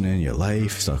questioning your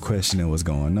life, start questioning what's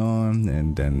going on.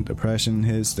 And then depression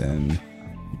hits, and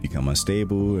you become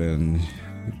unstable. And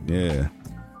yeah.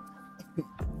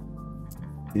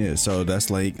 So that's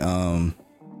like trying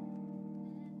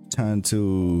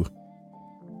to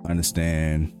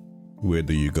understand where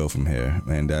do you go from here,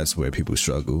 and that's where people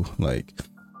struggle. Like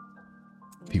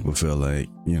people feel like,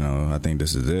 you know, I think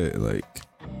this is it. Like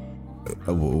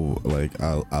I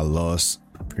lost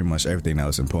pretty much everything that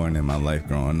was important in my life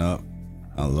growing up.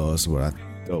 I lost what I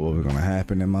thought was gonna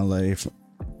happen in my life.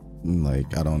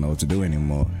 Like I don't know what to do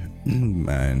anymore.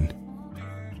 And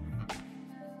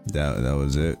that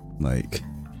was it. Like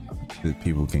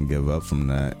people can give up from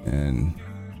that and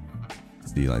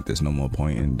see like there's no more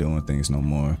point in doing things no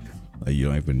more. Like you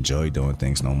don't even enjoy doing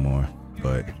things no more.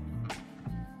 But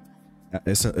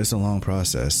it's a long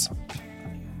process.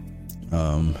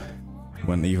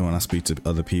 When I speak to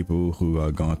other people who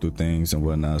are going through things and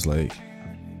whatnot, it's like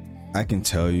I can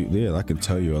tell you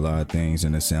a lot of things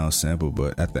and it sounds simple,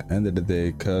 but at the end of the day,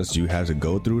 because you have to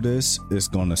go through this, it's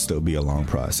gonna still be a long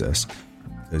process.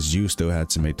 Because you still had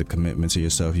to make the commitment to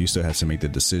yourself. You still had to make the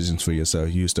decisions for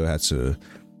yourself. You still had to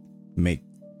make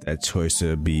that choice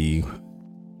to be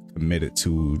committed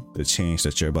to the change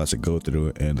that you're about to go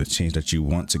through and the change that you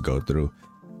want to go through.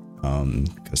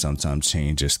 Because sometimes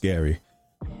change is scary.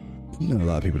 You know, a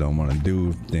lot of people don't want to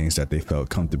do things that they felt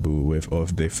comfortable with, or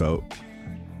if they felt,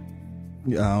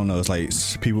 I don't know, it's like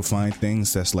people find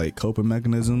things that's like coping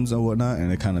mechanisms or whatnot,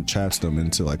 and it kind of traps them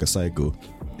into like a cycle.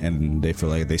 And they feel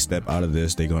like if they step out of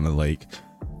this, they're gonna like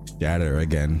shatter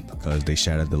again, because they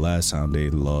shattered the last time. They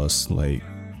lost like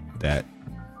that,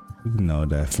 you know,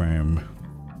 that firm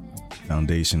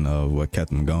foundation of what kept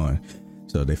them going.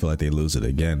 So they feel like they lose it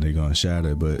again, they're gonna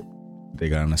shatter. But they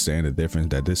gotta understand the difference,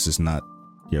 that this is not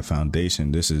your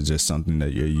foundation. This is just something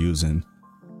that you're using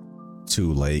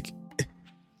to like,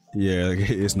 yeah,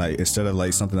 it's not, instead of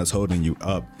like something that's holding you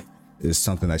up, it's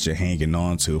something that you're hanging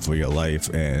on to for your life.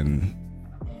 And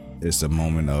it's a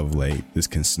moment of like, this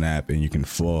can snap and you can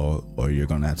fall, or you're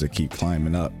gonna have to keep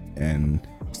climbing up and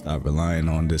stop relying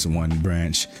on this one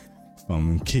branch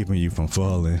from keeping you from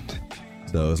falling.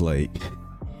 So it's like,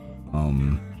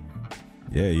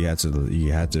 yeah, you had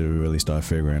to really start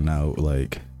figuring out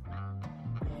like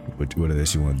what it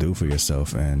is you want to do for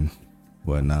yourself and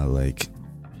whatnot. Like,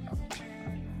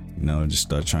 you know, just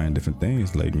start trying different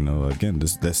things. Like, you know, again,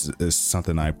 this is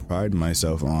something I pride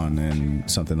myself on, and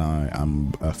something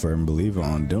I'm a firm believer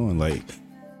on doing. Like,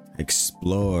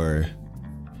 explore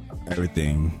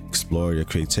everything, explore your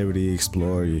creativity,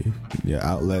 explore your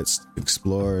outlets,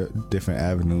 explore different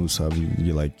avenues of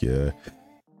your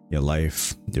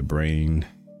life, your brain,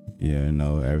 you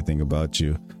know, everything about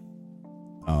you,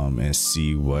 and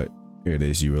see what it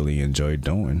is you really enjoy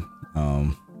doing.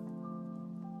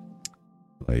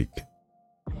 Like,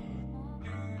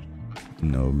 you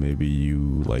know, maybe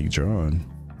you like drawing,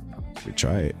 so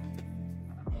try it.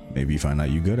 Maybe you find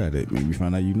out you're good at it, maybe you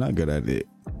find out you're not good at it,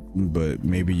 but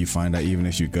maybe you find out even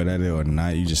if you're good at it or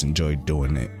not, you just enjoy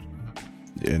doing it.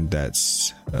 And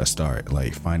that's a start.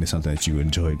 Like, finding something that you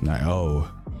enjoyed. Like,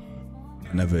 oh,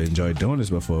 I never enjoyed doing this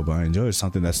before, but I enjoyed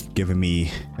something that's giving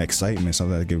me excitement,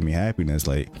 something that's giving me happiness.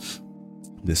 Like,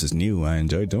 this is new, I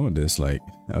enjoy doing this. Like,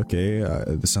 okay,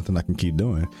 there's something I can keep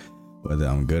doing, whether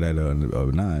I'm good at it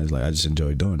or not. It's like, I just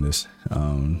enjoy doing this.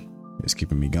 It's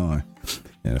keeping me going,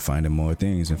 and finding more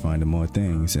things,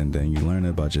 and then you learn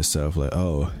about yourself. Like,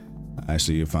 oh, I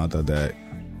actually found out that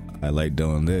I like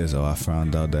doing this, or I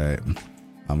found out that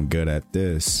I'm good at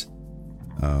this.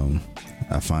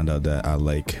 I found out that I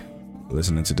like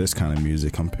listening to this kind of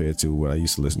music compared to what I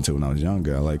used to listen to when I was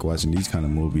younger. I like watching these kind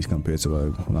of movies compared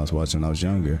to when I was watching when I was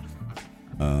younger.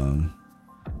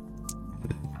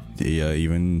 Yeah,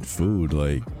 even food,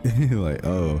 like like,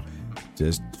 oh,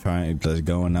 just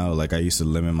going out. Like, I used to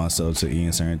limit myself to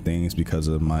eating certain things because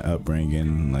of my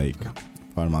upbringing. Like,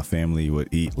 part of my family would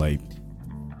eat like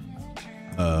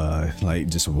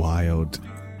just wild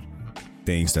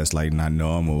things that's like not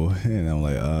normal, and I'm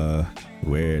like,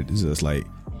 weird. It's just like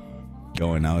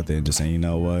going out there and just saying, you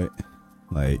know what,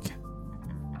 like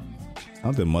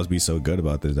something must be so good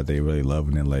about this that they really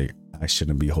loving it. Like I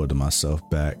shouldn't be holding myself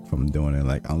back from doing it.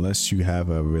 Like unless you have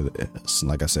a really,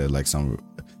 like I said, like some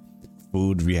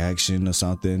food reaction or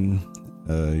something,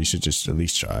 you should just at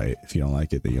least try it. If you don't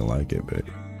like it, then you don't like it. But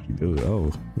you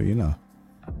do, but you know,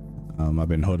 I've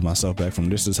been holding myself back from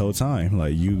this whole time.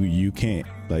 Like you can't,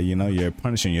 like, you know, you're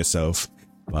punishing yourself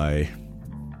by,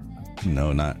 you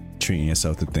know, not treating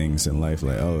yourself to things in life.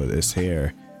 Like, oh, it's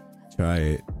here, try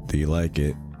it. Do you like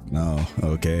it? No.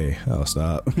 Okay, I'll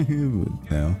stop. You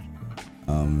know,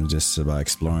 just about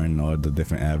exploring all the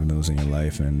different avenues in your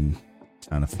life and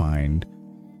trying to find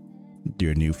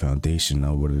your new foundation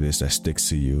of what it is that sticks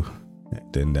to you.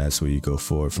 And then that's where you go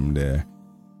forward from there.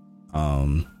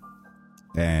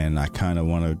 And I kind of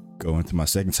want to go into my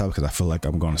second topic because I feel like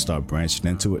I'm going to start branching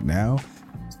into it now.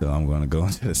 So I'm going to go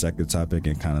into the second topic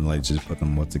and kind of like just put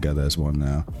them all together as one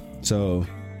now. So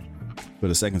for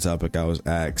the second topic, I was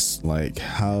asked, like,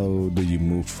 how do you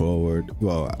move forward?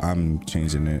 Well, I'm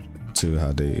changing it to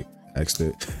how they asked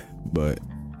it, but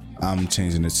I'm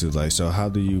changing it to like, so how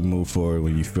do you move forward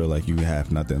when you feel like you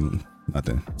have nothing?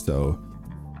 So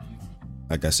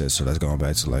like I said, so that's going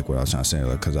back to like what I was trying to say,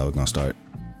 like, because I was going to start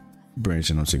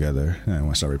branching them together and I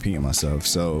want to start repeating myself.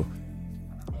 So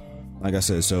like I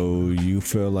said, so you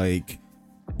feel like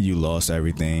you lost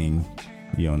everything,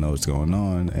 you don't know what's going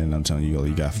on, and I'm telling you,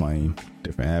 you gotta find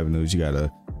different avenues. You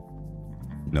gotta,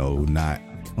 you know, not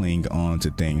cling on to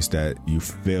things that you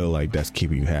feel like that's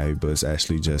keeping you happy, but it's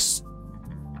actually just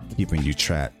keeping you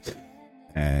trapped.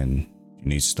 And you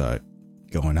need to start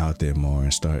going out there more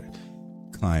and start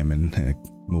climbing and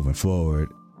moving forward.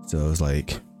 So it's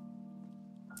like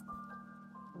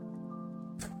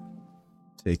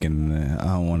I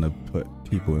don't want to put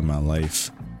people in my life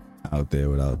out there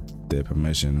without their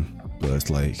permission, but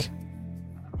it's like,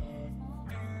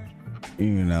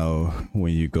 you know,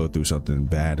 when you go through something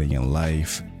bad in your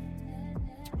life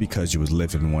because you was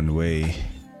living one way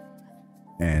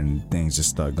and things just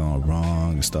start going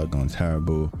wrong and start going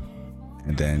terrible,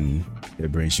 and then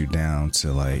it brings you down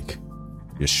to like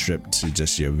you're stripped to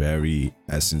just your very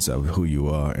essence of who you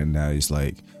are, and now it's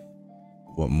like,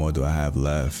 what more do I have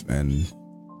left? And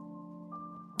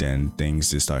then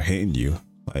things just start hitting you.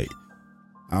 Like,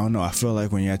 I don't know, I feel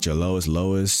like when you're at your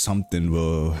lowest, something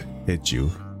will hit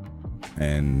you.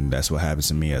 And that's what happened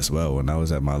to me as well. When I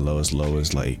was at my lowest,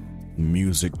 like,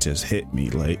 music just hit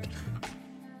me. Like,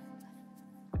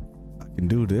 I can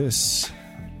do this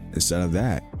instead of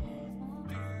that.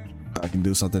 I can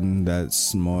do something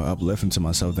that's more uplifting to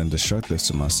myself than destructive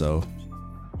to myself.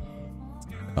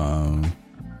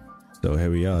 So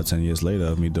here we are, 10 years later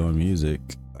of me doing music.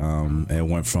 It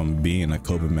went from being a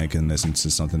coping mechanism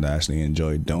to something that I actually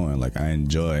enjoy doing. Like, I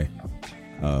enjoy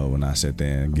when I sit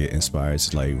there and get inspired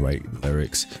to like write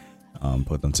lyrics,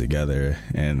 put them together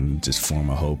and just form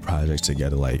a whole project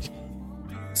together. Like,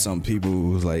 some people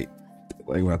like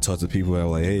when I talk to people, I'm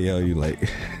like, hey yo, you like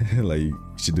like you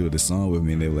should do this song with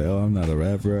me, and they're like, oh, I'm not a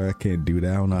rapper, I can't do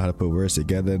that, I don't know how to put words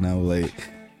together. And I was like,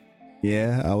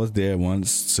 yeah, I was there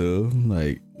once too.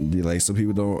 Like some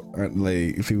people aren't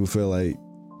like, people feel like,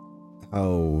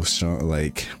 oh, strong,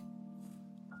 like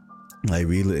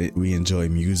we enjoy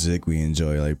music, we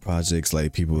enjoy like projects,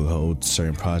 like people hold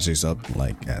certain projects up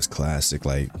like as classic,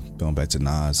 like going back to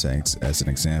Nas as an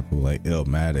example, like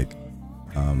Illmatic.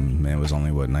 Man was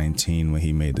only 19 when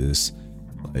he made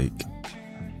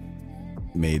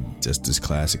just this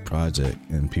classic project,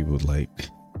 and people like,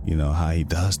 you know, how he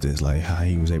does this, like how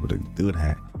he was able to do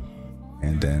that.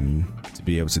 And then to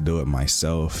be able to do it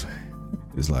myself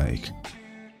is like,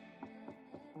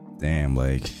 damn,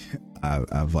 like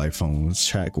I've like from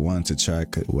track 1 to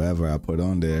track whatever I put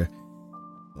on there,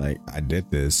 like I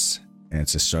did this, and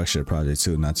it's a structured project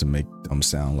too, not to make them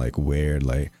sound like weird,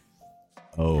 like,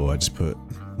 oh, I just put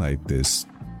like this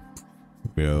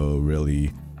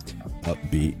really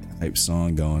upbeat type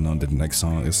song going on. The next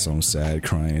song is some sad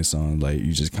crying song. Like,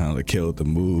 you just kind of killed the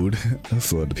mood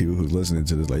for the people who's listening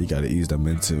to this. Like, you got to ease them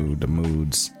into the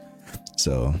moods.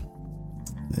 So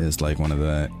it's like one of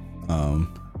that.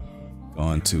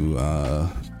 Going to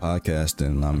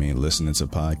podcasting, I mean, listening to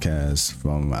podcasts,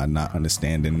 from not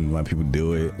understanding why people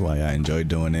do it, why I enjoy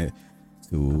doing it,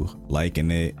 to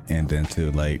liking it, and then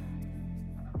to like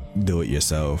do it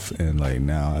yourself. And like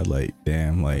now I like,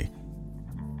 damn, like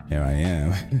here I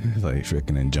am like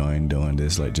freaking enjoying doing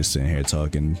this, like just sitting here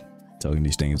talking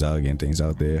these things out, getting things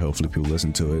out there. Hopefully people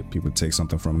listen to it, people take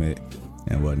something from it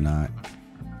and whatnot.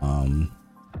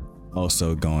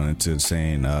 Also going into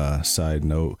saying, side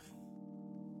note,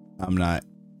 I'm not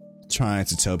trying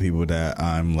to tell people that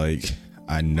I'm like,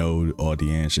 I know all the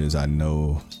answers. I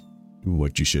know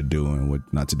what you should do and what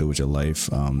not to do with your life.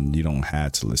 You don't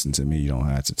have to listen to me. You don't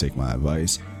have to take my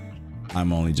advice.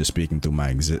 I'm only just speaking through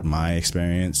my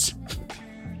experience,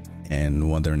 and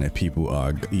wondering if people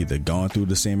are either going through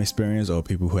the same experience or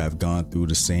people who have gone through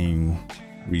the same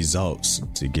results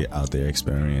to get out their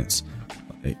experience.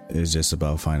 It's just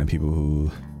about finding people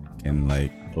who can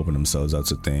like open themselves up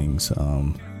to things.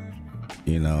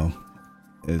 You know,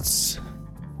 there's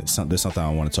something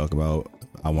I want to talk about.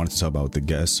 I wanted to talk about with the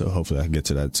guests, so hopefully I can get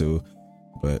to that too.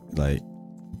 But like,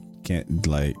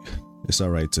 it's all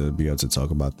right to be able to talk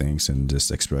about things and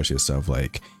just express yourself.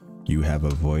 Like, you have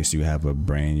a voice, you have a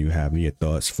brain, you have your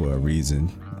thoughts for a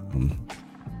reason.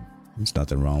 There's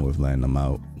nothing wrong with letting them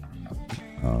out.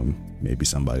 Maybe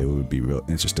somebody would be real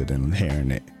interested in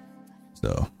hearing it.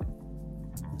 So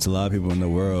it's a lot of people in the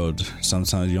world.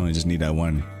 Sometimes you only just need that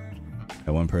one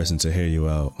person to hear you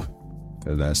out.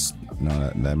 Cause that's, you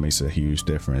know, that makes a huge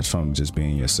difference from just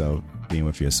being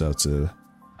with yourself, to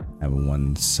having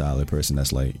one solid person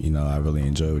that's like, you know, I really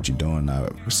enjoy what you're doing, I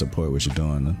support what you're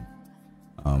doing.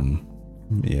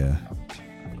 Yeah,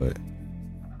 but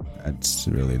that's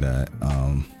really that.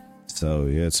 So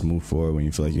yeah, to move forward when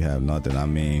you feel like you have nothing. I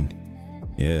mean,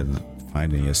 yeah,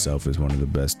 finding yourself is one of the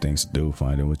best things to do.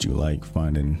 Finding what you like,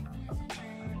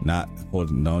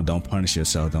 don't punish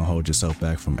yourself, don't hold yourself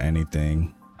back from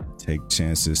anything. Take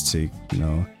chances,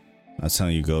 I'm not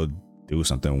telling you go do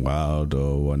something wild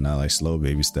or whatnot, like slow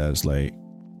baby steps, like,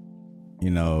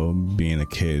 you know, being a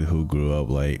kid who grew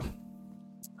up like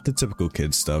the typical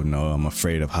kid stuff. No, I'm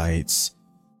afraid of heights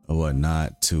or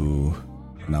whatnot. To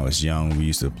when I was young, we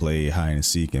used to play hide and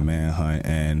seek and manhunt,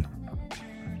 and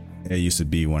it used to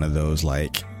be one of those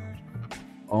like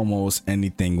almost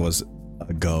anything was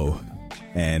a go.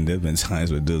 And there've been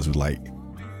times where dudes were like,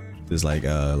 there's like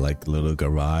little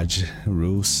garage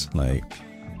roofs, like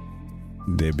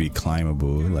they'd be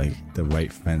climbable, like the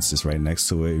right fence is right next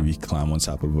to it. We climb on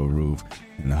top of a roof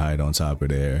and hide on top of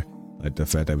there. Like the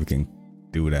fact that we can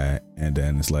do that, and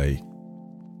then it's like,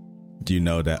 do you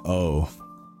know that, oh,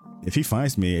 if he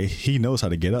finds me, he knows how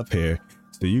to get up here,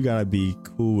 so you gotta be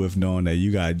cool with knowing that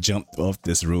you gotta jump off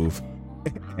this roof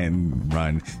and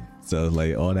run. So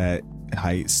like all that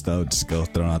height stuff just go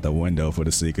thrown out the window for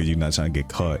the sake of you not trying to get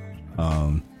caught.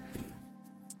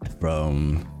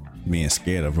 From being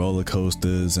scared of roller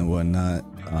coasters and whatnot,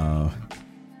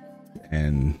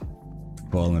 and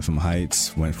falling from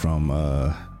heights. Went from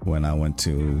when I went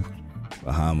to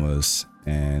Bahamas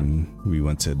and we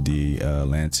went to the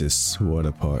Atlantis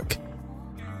water park,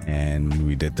 and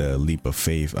we did the leap of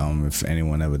faith. If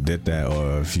anyone ever did that,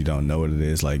 or if you don't know what it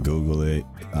is, like Google it.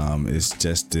 It's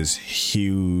just this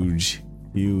huge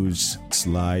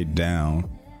slide down.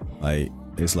 Like,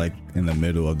 it's like in the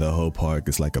middle of the whole park.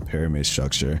 It's like a pyramid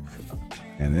structure,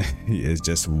 and it's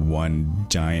just one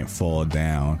giant fall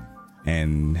down.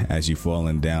 And as you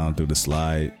falling down through the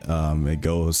slide, it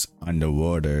goes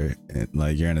underwater, and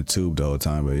like you're in a tube the whole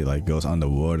time, but it like goes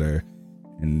underwater,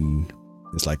 and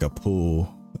it's like a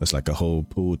pool. It's like a whole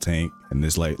pool tank, and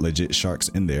there's like legit sharks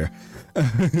in there.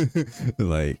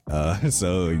 Like,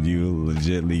 so you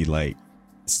legitly like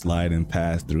sliding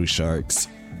past through sharks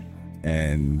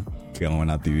and going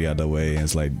out the other way, and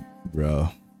it's like, bro,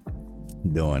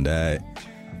 doing that.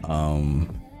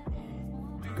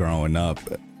 Growing up,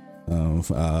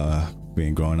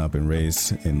 growing up and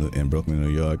raised in Brooklyn, New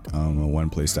York, one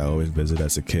place that I always visited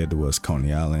as a kid was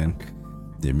Coney Island,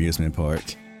 the amusement park,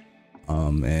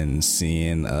 and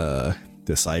seeing the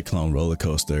Cyclone roller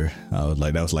coaster.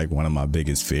 That was like one of my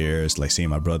biggest fears, like seeing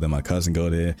my brother and my cousin go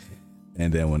there.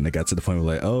 And then when they got to the point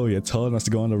where like, oh, you're tall enough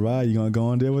to go on the ride, you gonna go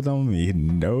on there with them?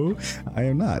 No, I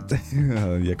am not.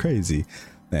 You're crazy.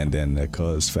 And then of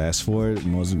course, fast forward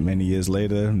many years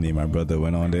later, me and my brother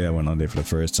went on there. I went on there for the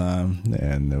first time,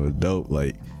 and it was dope.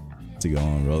 Like, to go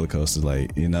on roller coasters,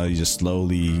 like, you know, you just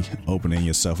slowly opening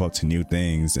yourself up to new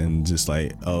things, and just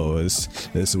like, oh, this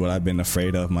is what I've been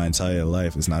afraid of my entire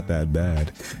life. It's not that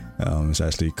bad. It's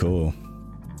actually cool.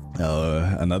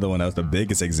 Another one that was the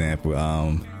biggest example.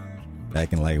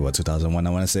 Back in like 2001, I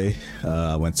want to say,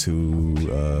 I went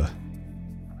to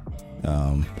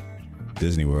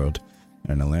Disney World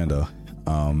in Orlando.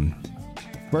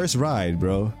 First ride,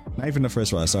 bro. Not even the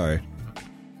first ride. Sorry,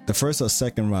 the first or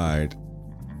second ride.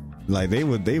 Like they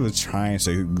were trying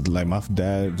to, like, my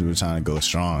dad was trying to go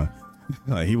strong.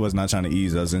 Like, he was not trying to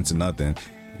ease us into nothing.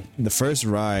 The first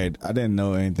ride, I didn't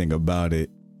know anything about it,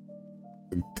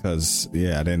 because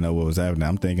I didn't know what was happening.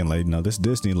 I'm thinking like, no, this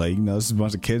Disney, like, you know, this is a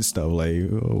bunch of kids stuff. Like,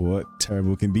 what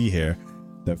terrible can be here?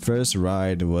 The first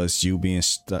ride was you being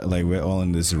stuck. Like, we're all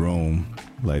in this room.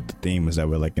 Like, the theme is that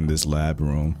we're like in this lab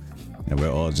room, and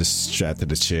we're all just strapped to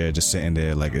the chair, just sitting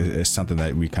there. Like it's something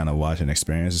that we kind of watch and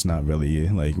experience. It's not really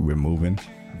like we're moving.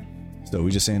 So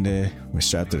we just sitting there, we're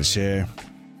strapped to the chair.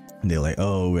 And they're like,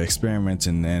 oh, we're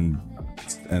experimenting, and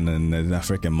then that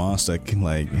freaking monster,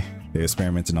 like they're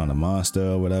experimenting on a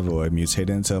monster or whatever, or it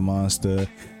mutated into a monster,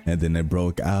 and then it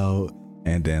broke out.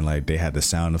 And then like they had the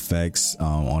sound effects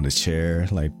on the chair,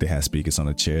 like they had speakers on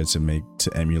the chair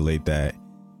to emulate that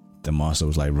the monster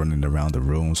was like running around the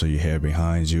room, so you hear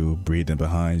behind you, breathing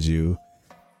behind you.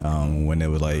 When it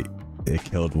was like it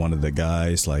killed one of the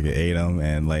guys, like it ate him,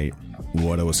 and like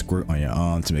water was squirt on your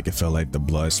arm to make it feel like the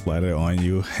blood splattered on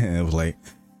you. And it was like,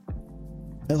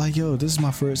 they're like, yo, this is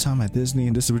my first time at Disney,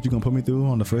 and this is what you're gonna put me through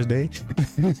on the first day.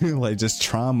 Like just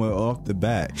trauma off the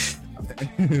bat.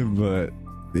 But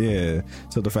yeah,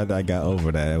 so the fact that I got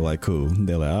over that, I'm like, cool.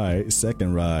 They're like, all right,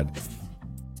 second ride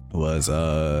was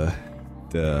the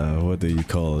what do you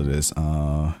call this?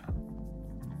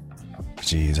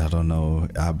 Jeez, I don't know.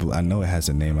 I know it has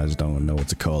a name, I just don't know what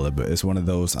to call it. But it's one of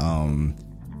those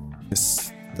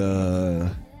it's the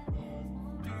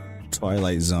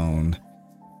Twilight Zone,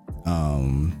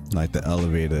 like the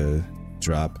elevator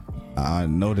drop. I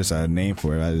noticed a name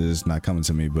for it, it's not coming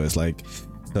to me, but it's like,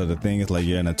 so the thing is like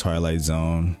you're in a Twilight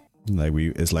Zone, like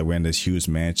it's like we're in this huge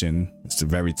mansion. It's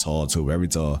very tall too, very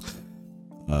tall.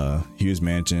 Huge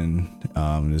mansion.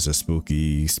 There's a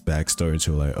spooky backstory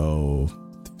to like, oh,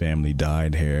 the family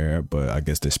died here, but I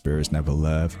guess the spirits never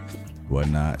left,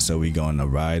 whatnot. So we go on the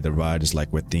ride. The ride is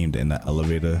like we're themed in the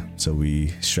elevator, so we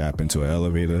strap into an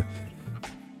elevator,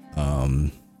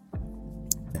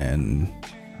 and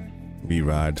we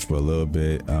ride for a little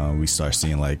bit. We start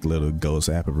seeing like little ghost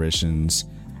apparitions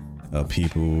of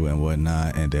people and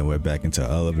whatnot, and then we're back into the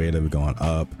elevator. We're going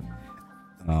up,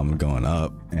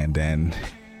 and then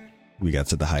we got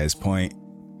to the highest point,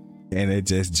 and it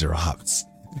just drops.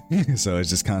 So it's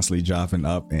just constantly dropping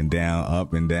up and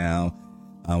down.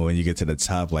 When you get to the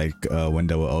top, like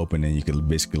window will open, and you can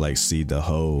basically like see the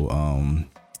whole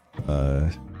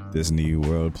Disney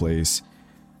World place,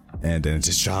 and then it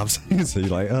just drops. So you're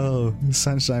like, oh,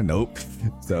 sunshine, nope.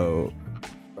 So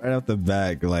right off the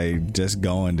back, like just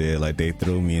going there, like they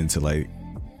threw me into like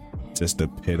just the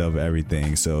pit of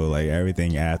everything. So like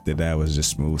everything after that was just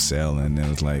smooth sailing, and it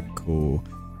was like cool.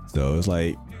 So it's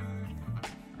like,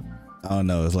 I don't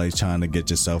know, it's like trying to get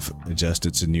yourself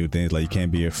adjusted to new things. Like you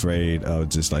can't be afraid of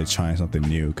just like trying something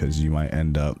new, because you might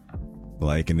end up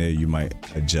liking it, you might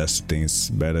adjust things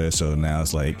better. So now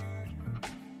it's like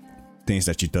things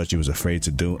that you thought you was afraid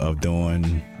to do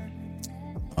doing,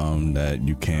 that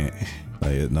you can't,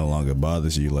 like it no longer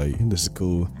bothers you. Like this is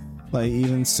cool. Like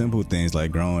even simple things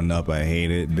like growing up, I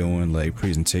hated doing like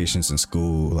presentations in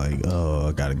school. Like, oh,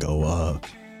 I gotta go up,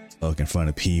 talk in front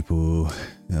of people,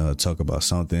 talk about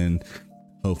something.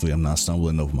 Hopefully I'm not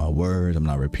stumbling over my words, I'm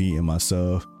not repeating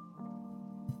myself.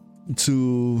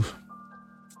 To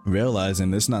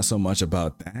realizing it's not so much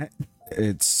about that,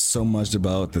 it's so much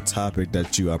about the topic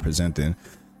that you are presenting.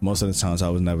 Most of the times I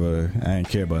didn't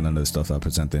care about none of the stuff I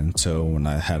presented until when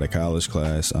I had a college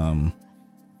class.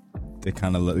 They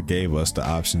kind of gave us the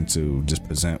option to just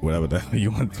present whatever the hell you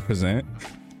want to present.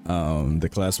 The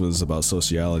class was about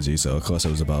sociology, so of course it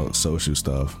was about social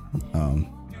stuff.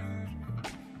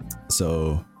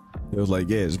 So it was like,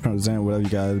 yeah, just present whatever you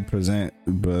gotta present,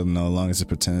 but no longer as it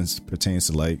pertains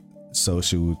to like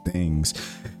social things.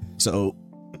 So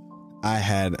I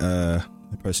had a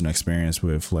personal experience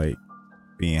with like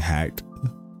being hacked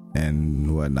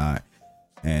and whatnot,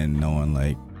 and knowing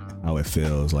like how it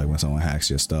feels like when someone hacks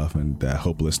your stuff, and that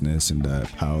hopelessness and that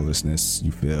powerlessness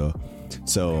you feel.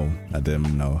 So I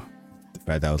didn't know the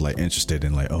fact that I was like interested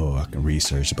in like, oh, I can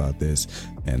research about this,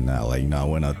 and I like, I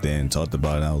went out there and talked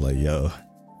about it. I was like, yo,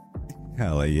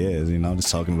 like, yeah, I'm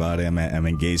just talking about it. I'm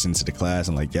engaged into the class.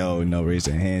 I'm like, yo, raise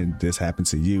your hand, this happened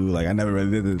to you. Like I never really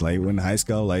did it. Like when in high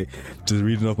school, like just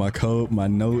reading off my code, my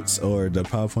notes, or the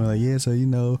PowerPoint, like, yeah,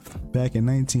 so back in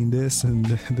 19 this and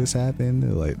this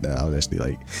happened. Like I was actually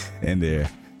like in there.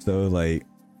 So like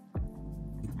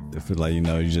if like, you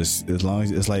just, as long as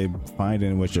it's like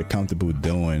finding what you're comfortable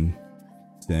doing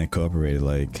to incorporate it.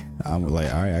 Like I'm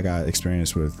like, all right, I got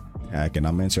experience with hacking,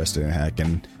 I'm interested in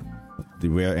hacking.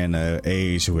 We're in an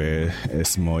age where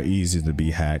it's more easy to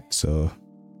be hacked, so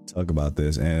talk about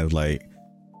this. And it's like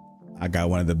I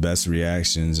got one of the best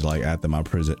reactions like after my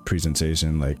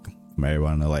presentation, like from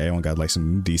everyone. Like everyone got like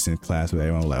some decent class, but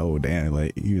everyone was like, oh damn,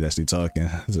 like you actually talking.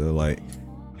 So like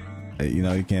you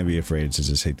can't be afraid to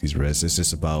just take these risks. It's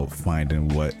just about finding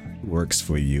what works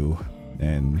for you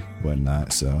and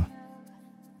whatnot. So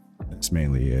that's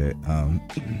mainly it.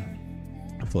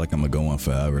 feel like I'm gonna go on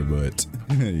forever, but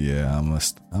yeah, I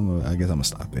guess I'm gonna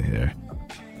stop it here.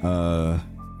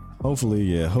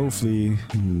 Hopefully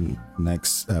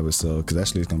next episode, because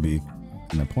actually it's gonna be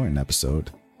an important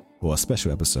episode, or a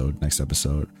special episode next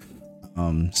episode.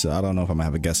 So I don't know if I'm gonna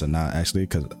have a guest or not, actually,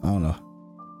 because I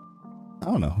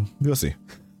don't know. We'll see,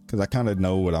 because I kind of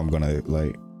know what I'm gonna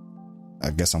like. I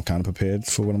guess I'm kind of prepared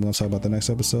for what I'm gonna talk about the next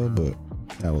episode, but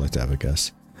I would like to have a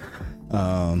guest.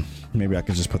 Maybe I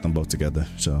can just put them both together,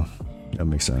 so that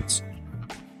makes sense.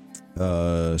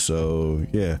 So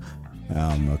yeah.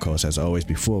 Of course, as always,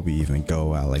 before we even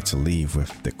go, I like to leave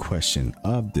with the question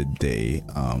of the day.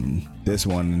 This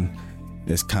one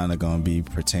is kind of gonna be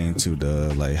pertaining to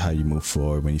the like how you move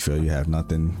forward when you feel you have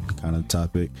nothing kind of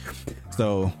topic.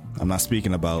 So I'm not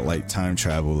speaking about like time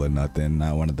travel or nothing,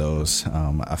 not one of those.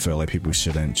 I feel like people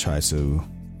shouldn't try to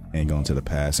hang on to the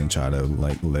past and try to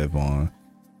like live on,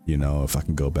 you know, if I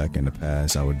can go back in the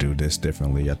past, I would do this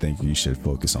differently. I think you should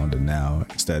focus on the now.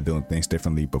 Instead of doing things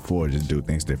differently before, just do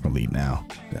things differently now.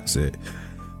 That's it.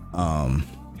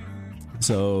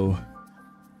 So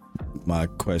my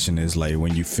question is, like,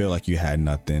 when you feel like you had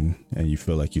nothing and you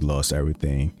feel like you lost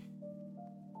everything,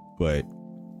 but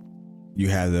you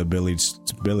have the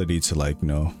ability to, like, you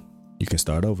know, you can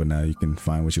start over now, you can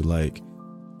find what you like.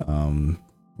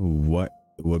 What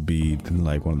would be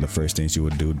like one of the first things you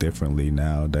would do differently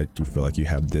now that you feel like you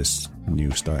have this new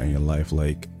start in your life?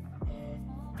 Like,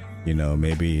 you know,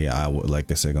 maybe I would, like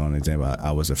I said, on an example,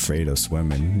 I was afraid of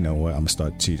swimming. You know what, I'm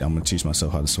gonna teach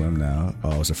myself how to swim now.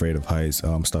 I was afraid of heights.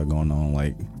 I'm start going on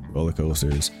like roller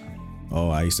coasters.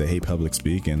 I used to hate public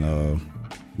speaking.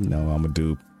 You know, I'm gonna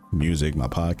do music, my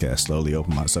podcast, slowly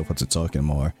open myself up to talking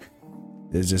more.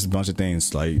 It's just a bunch of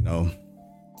things, like, you know,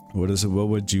 what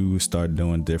would you start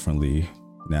doing differently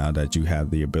now that you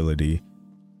have the ability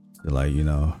to, like, you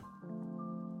know,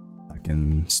 I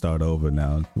can start over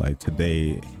now. Like,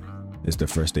 today is the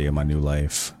first day of my new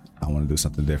life. I want to do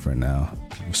something different now.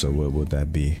 So what would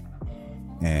that be?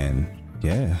 And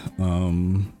yeah,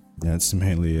 that's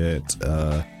mainly it.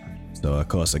 So of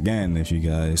course, again, if you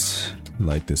guys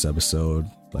like this episode,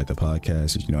 like the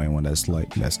podcast, if you know anyone that's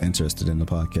interested in the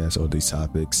podcast or these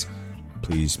topics,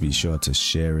 please be sure to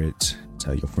share it.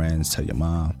 Tell your friends, tell your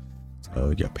mom,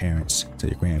 tell your parents, tell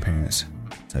your grandparents,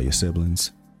 tell your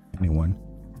siblings, anyone.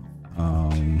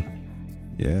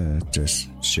 Yeah, just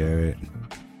share it.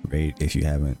 Rate if you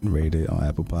haven't rated on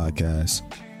Apple Podcasts.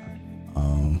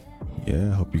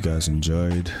 Yeah, I hope you guys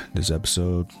enjoyed this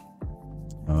episode.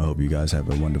 I hope you guys have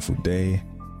a wonderful day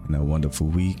and a wonderful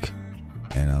week.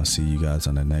 And I'll see you guys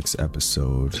on the next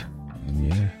episode. And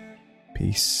yeah,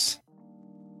 peace.